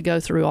having to go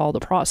through all the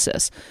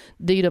process.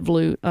 Deed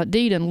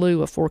in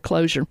lieu of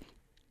foreclosure.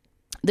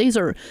 These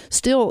are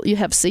still, you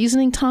have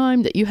seasoning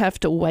time that you have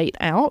to wait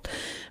out,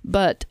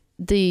 but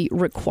the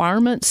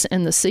requirements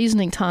and the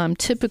seasoning time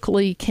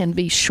typically can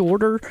be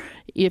shorter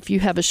if you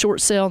have a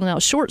short sale. Now,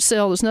 a short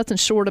sale, there's nothing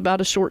short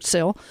about a short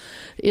sale.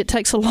 It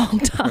takes a long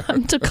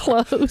time to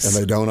close. And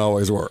they don't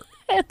always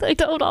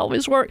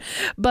work.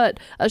 But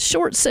a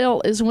short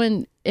sale is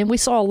when, and we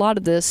saw a lot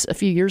of this a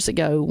few years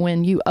ago,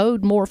 when you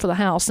owed more for the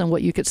house than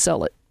what you could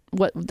sell it,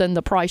 than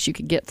the price you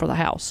could get for the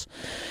house.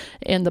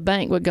 And the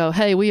bank would go,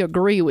 hey, we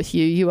agree with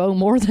you. You owe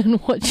more than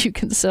what you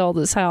can sell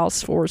this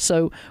house for,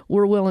 so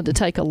we're willing to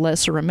take a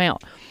lesser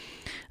amount.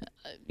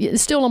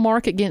 It's still a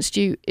mark against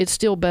you. It's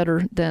still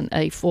better than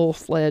a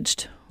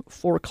full-fledged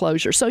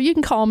foreclosure. So you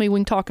can call me. We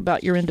can talk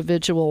about your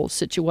individual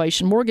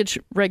situation. Mortgage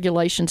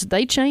regulations,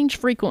 they change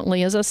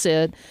frequently, as I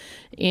said.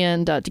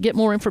 And to get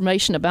more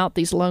information about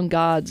these loan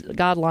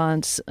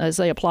guidelines as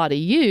they apply to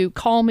you,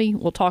 call me.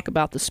 We'll talk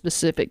about the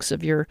specifics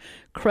of your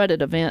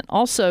credit event.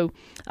 Also,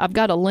 I've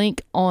got a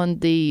link on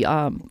the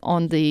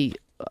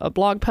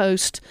blog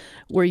post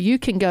where you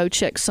can go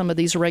check some of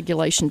these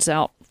regulations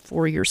out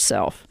for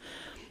yourself.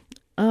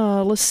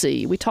 Let's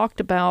see. We talked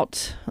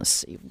about,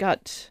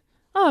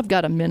 I've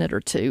got a minute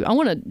or two. I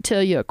want to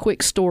tell you a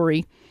quick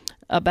story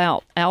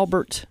about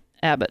Albert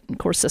Abbott. Of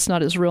course, that's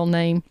not his real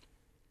name.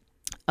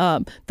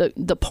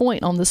 The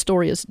point on the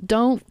story is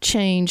don't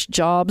change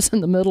jobs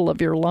in the middle of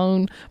your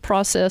loan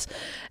process.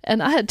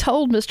 And I had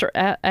told Mr.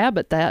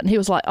 Abbott that, and he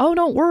was like, oh,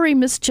 don't worry,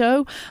 Miss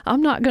Joe,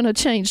 I'm not going to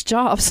change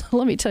jobs.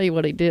 Let me tell you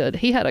what he did.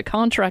 He had a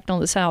contract on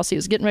this house. He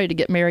was getting ready to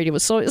get married. He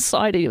was so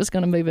excited he was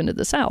going to move into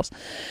this house.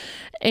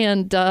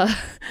 And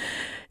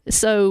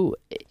so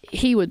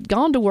he had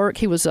gone to work.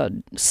 He was a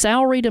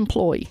salaried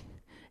employee.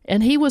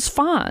 And he was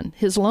fine.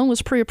 His loan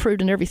was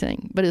pre-approved and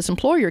everything. But his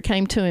employer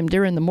came to him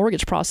during the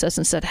mortgage process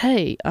and said,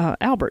 hey,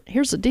 Albert,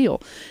 here's the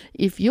deal.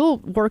 If you'll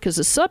work as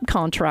a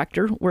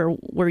subcontractor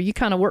where you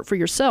kind of work for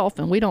yourself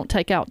and we don't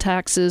take out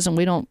taxes and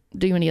we don't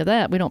do any of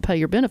that, we don't pay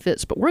your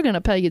benefits, but we're going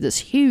to pay you this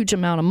huge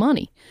amount of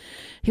money.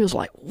 He was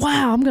like,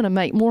 wow, I'm going to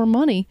make more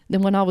money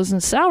than when I was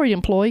a salaried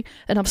employee,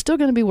 and I'm still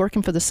going to be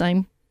working for the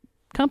same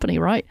company,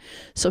 right?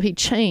 So he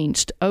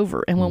changed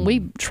over. And when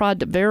we tried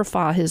to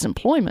verify his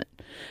employment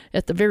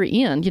at the very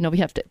end, we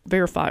have to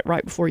verify it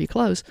right before you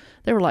close.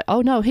 They were like,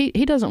 oh, no, he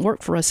doesn't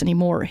work for us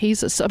anymore.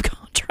 He's a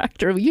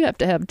subcontractor. You have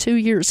to have 2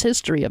 years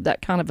history of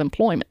that kind of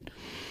employment.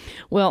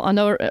 Well, I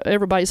know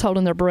everybody's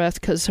holding their breath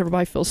because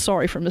everybody feels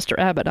sorry for Mr.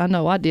 Abbott. I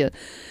know I did.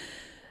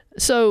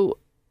 So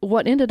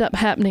what ended up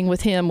happening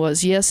with him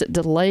was, yes, it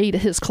delayed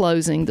his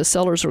closing. The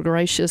sellers were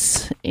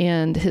gracious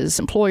and his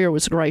employer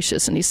was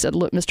gracious. And he said,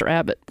 look, Mr.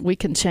 Abbott, we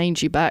can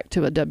change you back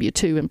to a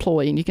W-2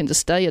 employee and you can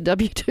just stay a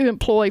W-2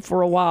 employee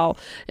for a while.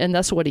 And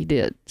that's what he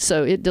did.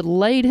 So it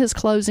delayed his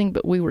closing,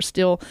 but we were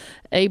still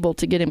able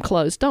to get him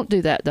closed. Don't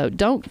do that, though.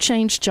 Don't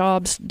change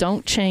jobs.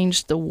 Don't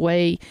change the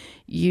way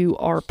you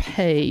are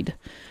paid.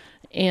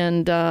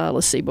 And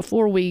let's see,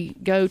 before we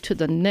go to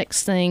the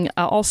next thing,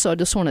 I also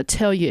just want to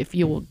tell you, if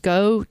you will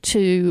go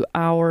to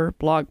our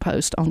blog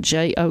post on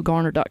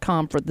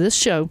jogarner.com for this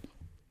show,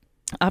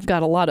 I've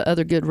got a lot of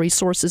other good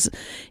resources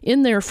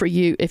in there for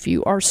you if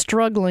you are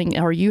struggling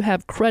or you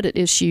have credit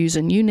issues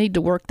and you need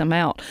to work them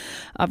out.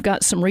 I've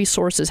got some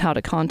resources, how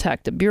to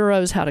contact the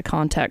bureaus, how to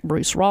contact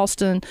Bruce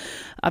Ralston.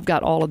 I've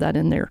got all of that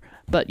in there.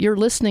 But you're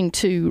listening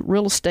to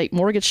Real Estate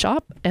Mortgage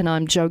Shop, and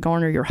I'm Jo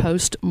Garner, your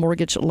host,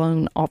 mortgage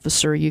loan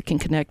officer. You can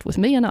connect with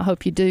me, and I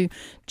hope you do,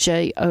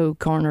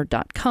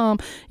 jogarner.com.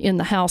 In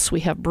the house, we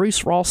have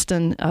Bruce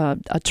Ralston,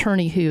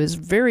 attorney who is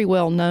very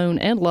well known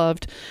and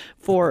loved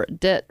for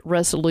debt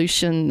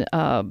resolution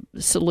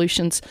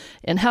solutions.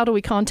 And how do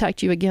we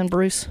contact you again,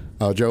 Bruce?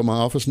 Joe, my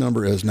office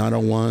number is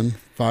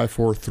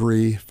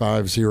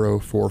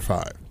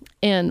 901-543-5045.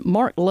 And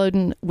Mark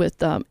Loden with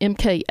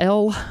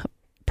MKL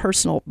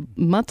Personal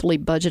Monthly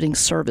Budgeting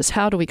Service.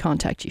 How do we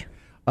contact you?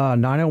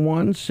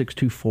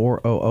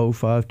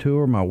 901-624-0052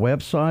 or my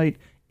website,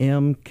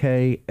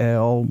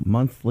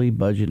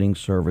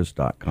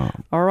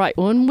 mklmonthly-budgeting-service.com. All right.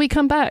 When we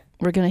come back,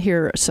 we're going to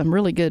hear some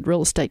really good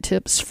real estate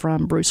tips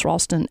from Bruce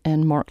Ralston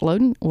and Mark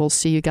Loden. We'll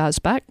see you guys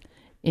back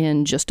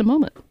in just a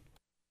moment.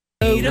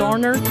 Jo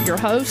Garner, your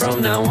host.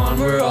 From now on,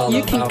 we're all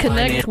you can about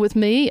connect finance. with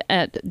me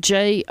at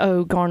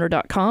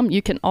jogarner.com.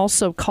 You can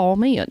also call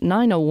me at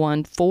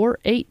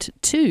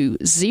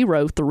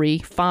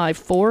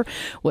 901-482-0354.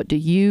 What do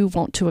you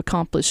want to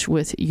accomplish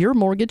with your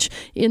mortgage?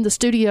 In the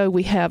studio,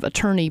 we have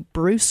attorney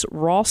Bruce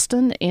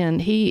Ralston,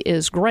 and he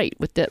is great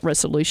with debt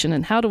resolution.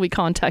 And how do we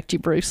contact you,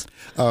 Bruce?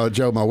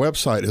 Joe, my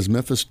website is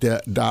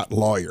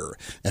memphisdebt.lawyer,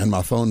 and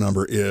my phone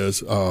number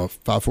is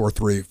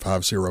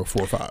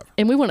 543-5045.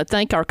 And we want to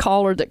thank our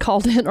caller that called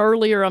in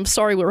earlier. I'm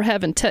sorry we were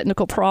having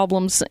technical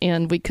problems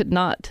and we could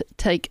not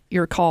take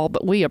your call,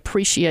 but we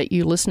appreciate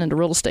you listening to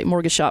Real Estate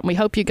Mortgage Shop. And we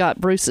hope you got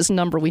Bruce's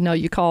number. We know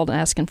you called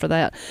asking for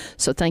that,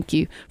 so thank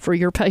you for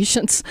your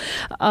patience.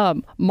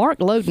 Mark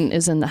Loden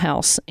is in the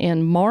house,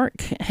 and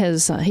Mark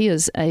he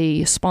is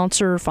a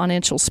sponsor,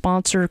 financial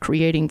sponsor,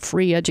 creating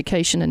free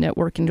education and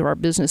networking to our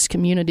business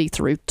community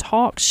through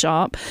Talk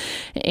Shop.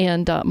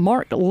 And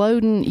Mark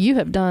Loden, you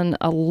have done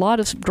a lot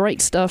of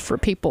great stuff for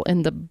people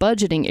in the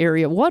budgeting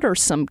area. What are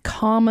some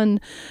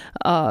common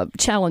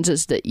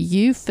challenges that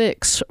you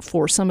fix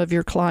for some of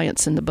your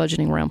clients in the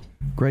budgeting realm?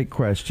 Great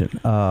question.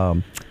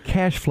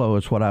 Cash flow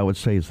is what I would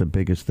say is the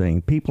biggest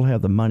thing. People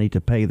have the money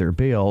to pay their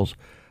bills,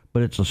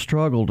 but it's a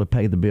struggle to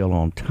pay the bill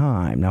on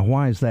time. Now,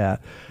 why is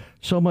that?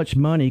 So much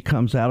money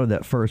comes out of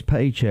that first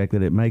paycheck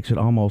that it makes it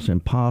almost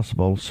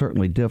impossible,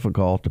 certainly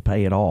difficult to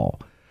pay it all.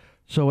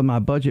 So in my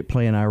budget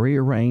plan, I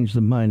rearrange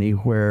the money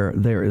where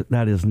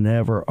that is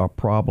never a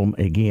problem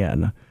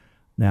again.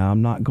 Now,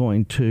 I'm not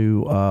going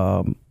to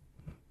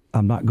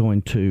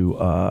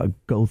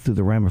go through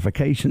the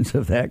ramifications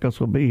of that because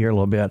we'll be here a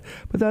little bit.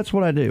 But that's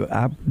what I do.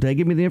 They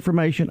give me the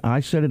information,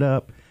 I set it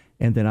up,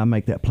 and then I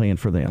make that plan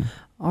for them.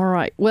 All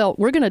right. Well,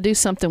 we're going to do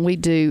something we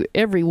do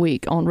every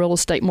week on Real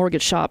Estate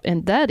Mortgage Shop,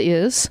 and that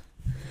is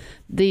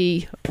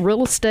the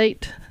real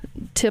estate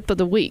tip of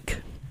the week.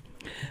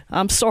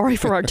 I'm sorry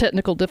for our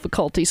technical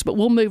difficulties, but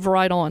we'll move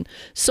right on.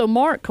 So,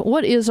 Mark,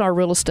 what is our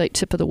real estate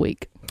tip of the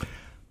week?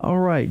 All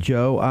right,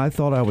 Joe, I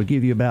thought I would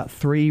give you about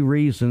 3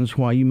 reasons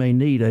why you may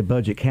need a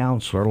budget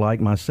counselor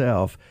like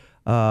myself.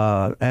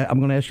 I'm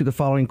going to ask you the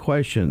following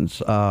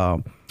questions.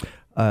 Are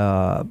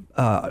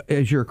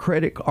your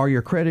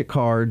credit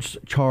cards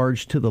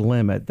charged to the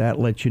limit? That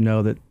lets you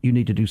know that you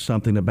need to do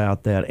something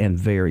about that, and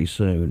very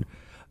soon.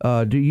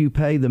 Do you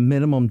pay the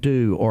minimum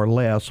due or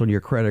less on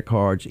your credit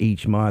cards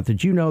each month?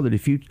 Did you know that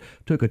if you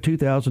took a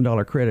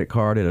 $2,000 credit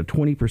card at a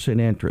 20%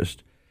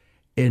 interest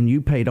and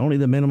you paid only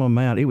the minimum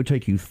amount, it would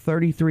take you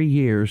 33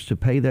 years to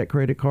pay that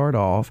credit card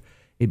off?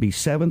 It'd be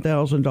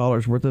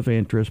 $7,000 worth of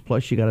interest,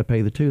 plus you got to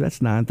pay the $2,000. That's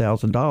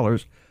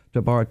 $9,000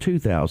 to borrow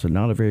 $2,000.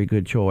 Not a very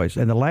good choice.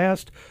 And the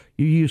last,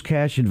 you use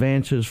cash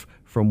advances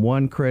from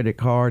one credit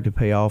card to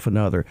pay off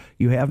another.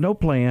 You have no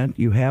plan,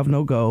 you have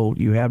no goal,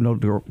 you have no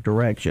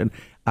direction.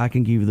 I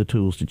can give you the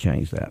tools to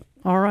change that.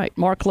 All right,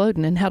 Mark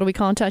Loden. And how do we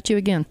contact you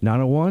again?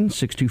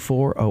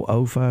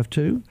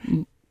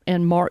 901-624-0052.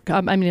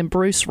 And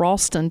Bruce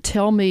Ralston,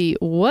 tell me,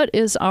 what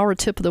is our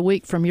tip of the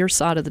week from your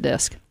side of the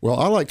desk? Well,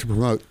 I like to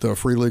promote the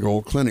free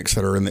legal clinics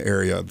that are in the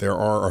area. There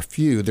are a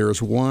few.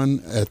 There's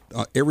one at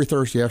every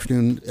Thursday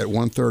afternoon at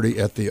 1:30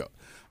 at the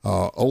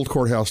old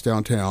courthouse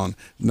downtown,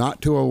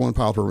 not 201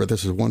 Poplar, but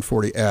this is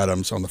 140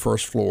 Adams on the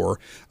first floor.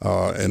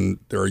 And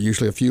there are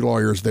usually a few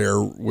lawyers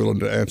there willing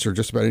to answer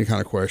just about any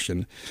kind of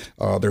question.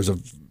 There's a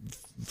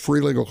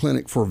free legal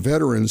clinic for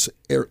veterans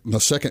the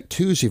second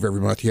Tuesday of every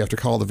month. You have to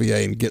call the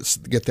VA and get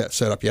that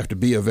set up. You have to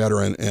be a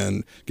veteran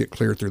and get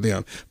cleared through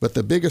them. But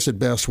the biggest and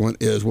best one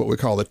is what we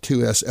call the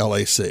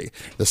 2SLAC,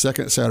 the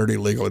Second Saturday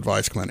Legal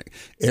Advice Clinic.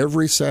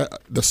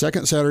 The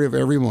second Saturday of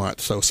every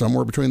month, so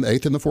somewhere between the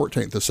 8th and the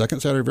 14th, the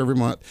second Saturday of every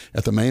month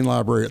at the main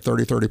library at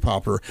 3030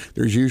 Poplar,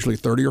 there's usually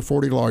 30 or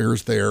 40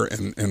 lawyers there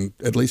and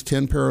at least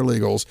 10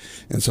 paralegals.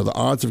 And so the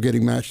odds of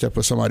getting matched up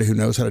with somebody who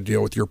knows how to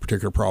deal with your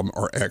particular problem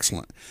are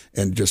excellent.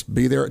 And just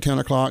be there at 10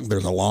 o'clock.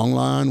 There's a long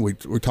line. We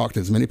talk to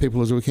as many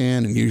people as we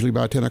can, and usually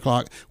by 10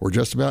 o'clock, we're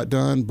just about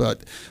done.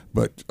 But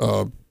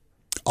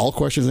all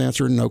questions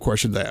answered, no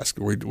questions asked.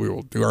 We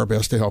will do our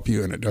best to help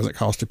you, and it doesn't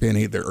cost a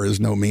penny. There is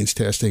no means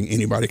testing.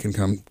 Anybody can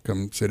come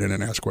sit in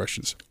and ask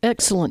questions.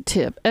 Excellent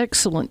tip.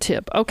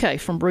 Okay,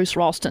 from Bruce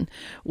Ralston.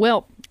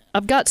 Well,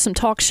 I've got some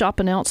Talk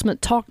Shop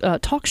announcement.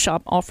 Talk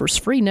Shop offers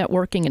free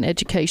networking and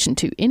education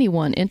to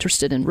anyone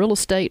interested in real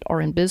estate or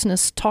in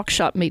business. Talk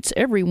Shop meets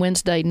every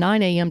Wednesday,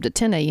 9 a.m. to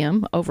 10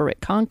 a.m. over at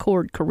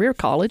Concord Career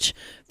College,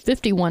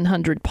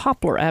 5100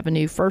 Poplar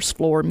Avenue, first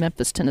floor,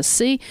 Memphis,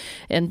 Tennessee.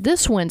 And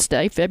this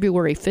Wednesday,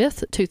 February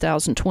 5th,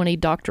 2020,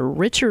 Dr.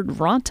 Richard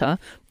Ranta,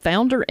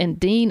 founder and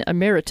dean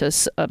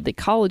emeritus of the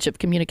College of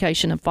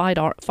Communication and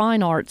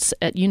Fine Arts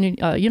at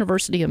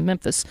University of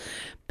Memphis.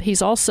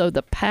 He's also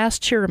the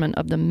past chairman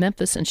of the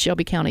Memphis and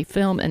Shelby County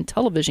Film and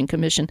Television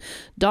Commission.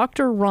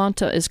 Dr.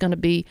 Ranta is going to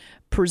be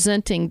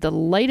presenting the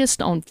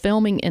latest on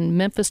filming in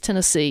Memphis,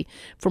 Tennessee.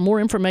 For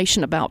more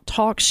information about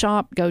Talk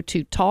Shop, go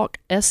to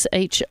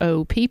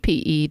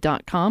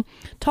talkshoppe.com.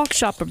 Talk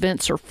Shop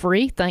events are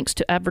free thanks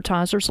to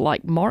advertisers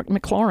like Mark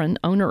McLaurin,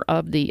 owner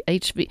of the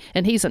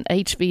and he's an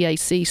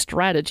HVAC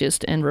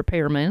strategist and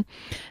repairman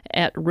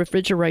at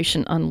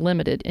Refrigeration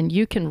Unlimited. And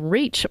you can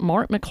reach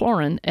Mark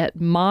McLaurin at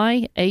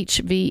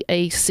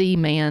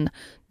myhvacman.com.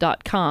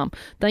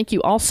 Thank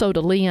you also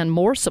to Leanne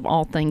Morse of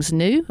All Things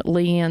New.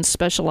 Leanne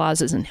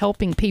specializes in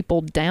helping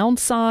people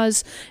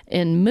downsize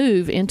and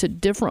move into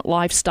different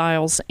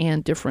lifestyles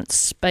and different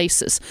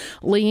spaces.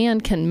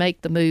 Leanne can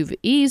make the move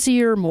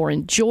easier, more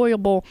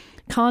enjoyable.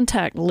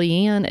 Contact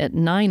Leanne at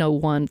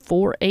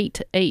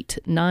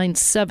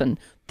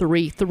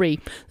 901-488-9733.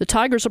 The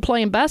Tigers are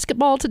playing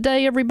basketball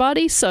today,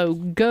 everybody, so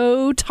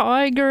go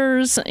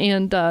Tigers.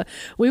 And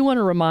we want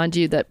to remind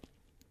you that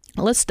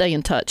let's stay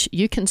in touch.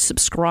 You can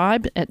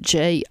subscribe at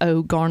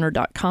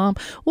jogarner.com.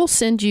 We'll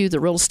send you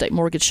the Real Estate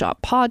Mortgage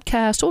Shop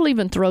podcast. We'll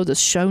even throw the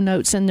show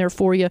notes in there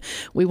for you.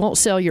 We won't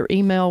sell your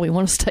email. We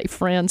want to stay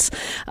friends.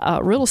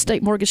 Real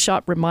Estate Mortgage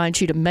Shop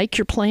reminds you to make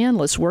your plan.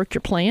 Let's work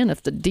your plan.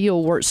 If the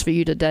deal works for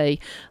you today,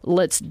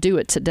 let's do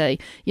it today.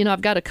 You know,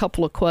 I've got a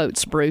couple of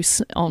quotes,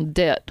 Bruce, on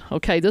debt.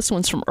 Okay, this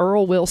one's from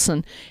Earl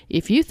Wilson.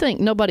 If you think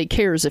nobody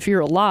cares if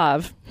you're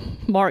alive,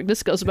 Mark,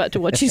 this goes back to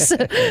what you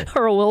said,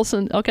 Earl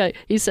Wilson. Okay,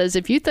 he says,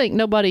 if you think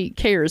nobody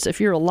cares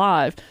if you're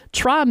alive,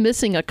 try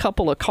missing a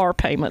couple of car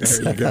payments.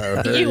 There you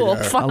go. You will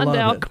find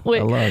out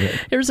quick. I love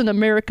it. Here's an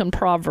American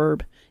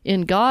proverb.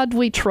 In God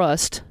we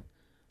trust,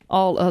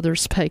 all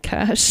others pay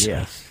cash.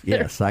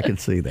 Yes, I can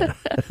see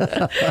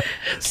that.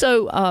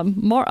 So,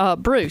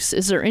 Bruce,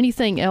 is there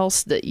anything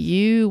else that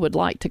you would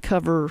like to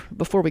cover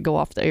before we go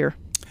off the air?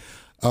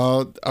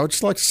 I would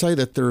just like to say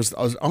that there's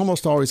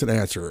almost always an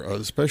answer,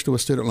 especially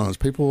with student loans.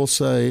 People will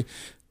say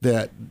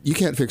that you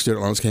can't fix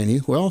student loans, can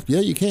you? Well,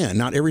 yeah, you can.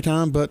 Not every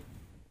time, but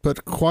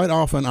quite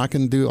often I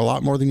can do a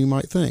lot more than you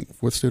might think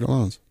with student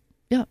loans.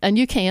 Yeah, and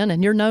you can,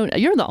 and you're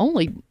the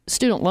only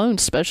student loan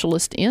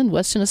specialist in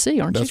West Tennessee,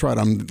 aren't you? That's right.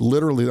 I'm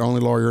literally the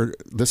only lawyer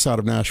this side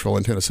of Nashville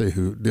in Tennessee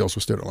who deals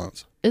with student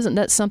loans. Isn't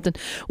that something?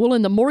 Well,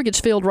 in the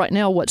mortgage field right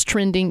now, what's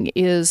trending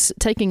is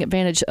taking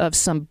advantage of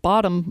some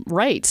bottom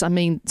rates. I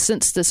mean,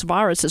 since this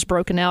virus has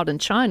broken out in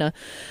China,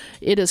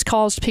 it has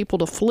caused people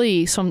to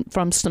flee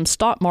from some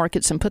stock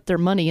markets and put their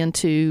money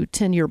into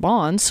 10-year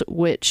bonds,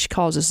 which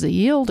causes the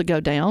yield to go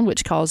down,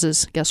 which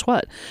causes, guess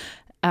what?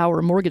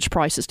 Our mortgage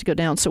prices to go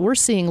down. So we're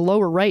seeing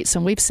lower rates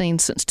than we've seen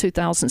since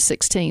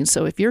 2016.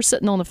 So if you're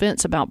sitting on the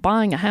fence about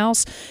buying a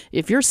house,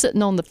 if you're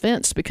sitting on the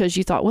fence because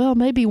you thought, well,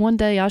 maybe one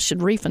day I should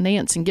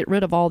refinance and get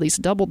rid of all these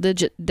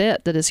double-digit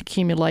debt that is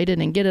accumulated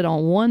and get it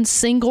on one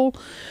single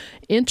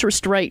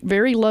interest rate,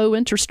 very low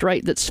interest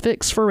rate that's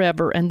fixed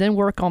forever, and then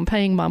work on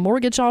paying my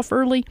mortgage off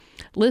early,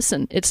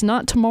 listen, it's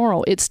not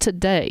tomorrow, it's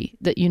today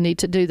that you need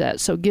to do that.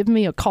 So give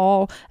me a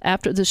call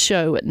after the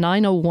show at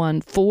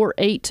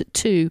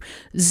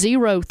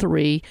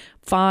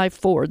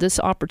 901-482-0354. This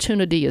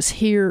opportunity is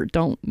here.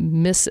 Don't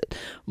miss it.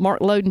 Mark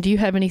Loden, do you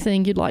have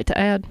anything you'd like to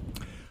add?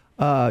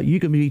 You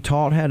can be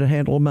taught how to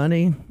handle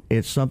money.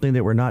 It's something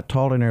that we're not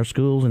taught in our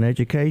schools and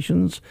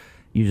educations.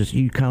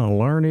 You kind of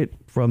learn it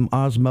from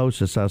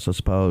osmosis, I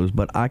suppose.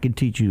 But I can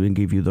teach you and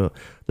give you the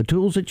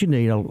tools that you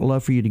need. I'd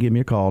love for you to give me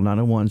a call,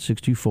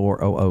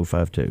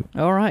 901-624-0052.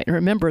 All right.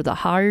 Remember, the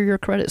higher your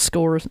credit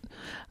score,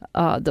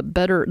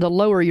 the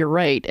lower your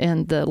rate.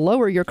 And the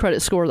lower your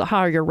credit score, the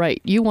higher your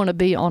rate. You want to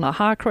be on a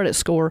high credit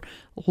score,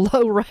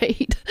 low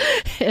rate.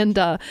 And,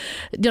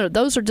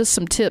 those are just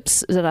some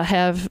tips that I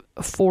have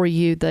for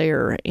you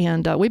there.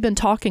 And we've been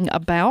talking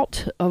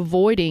about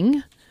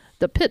avoiding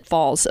the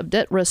pitfalls of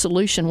debt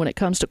resolution when it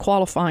comes to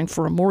qualifying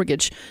for a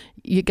mortgage.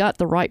 You got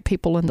the right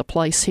people in the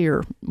place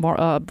here.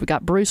 We've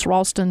got Bruce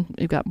Ralston,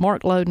 we've got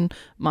Mark Loden,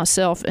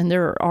 myself, and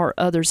there are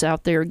others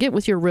out there. Get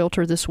with your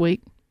realtor this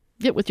week.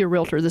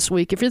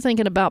 If you're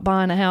thinking about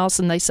buying a house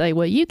and they say,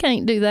 well, you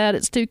can't do that,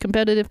 it's too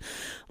competitive,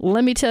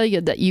 let me tell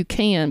you that you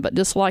can. But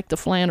just like the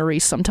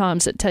Flannerys,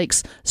 sometimes it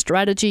takes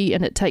strategy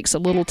and it takes a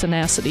little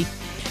tenacity.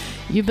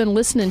 You've been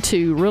listening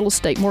to Real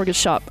Estate Mortgage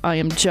Shop. I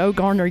am Joe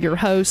Garner, your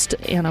host,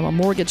 and I'm a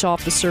mortgage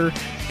officer.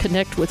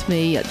 Connect with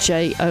me at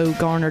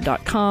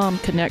jogarner.com.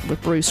 Connect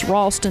with Bruce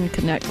Ralston.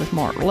 Connect with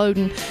Mark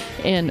Loden.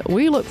 And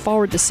we look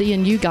forward to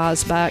seeing you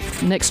guys back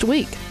next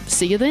week.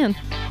 See you then.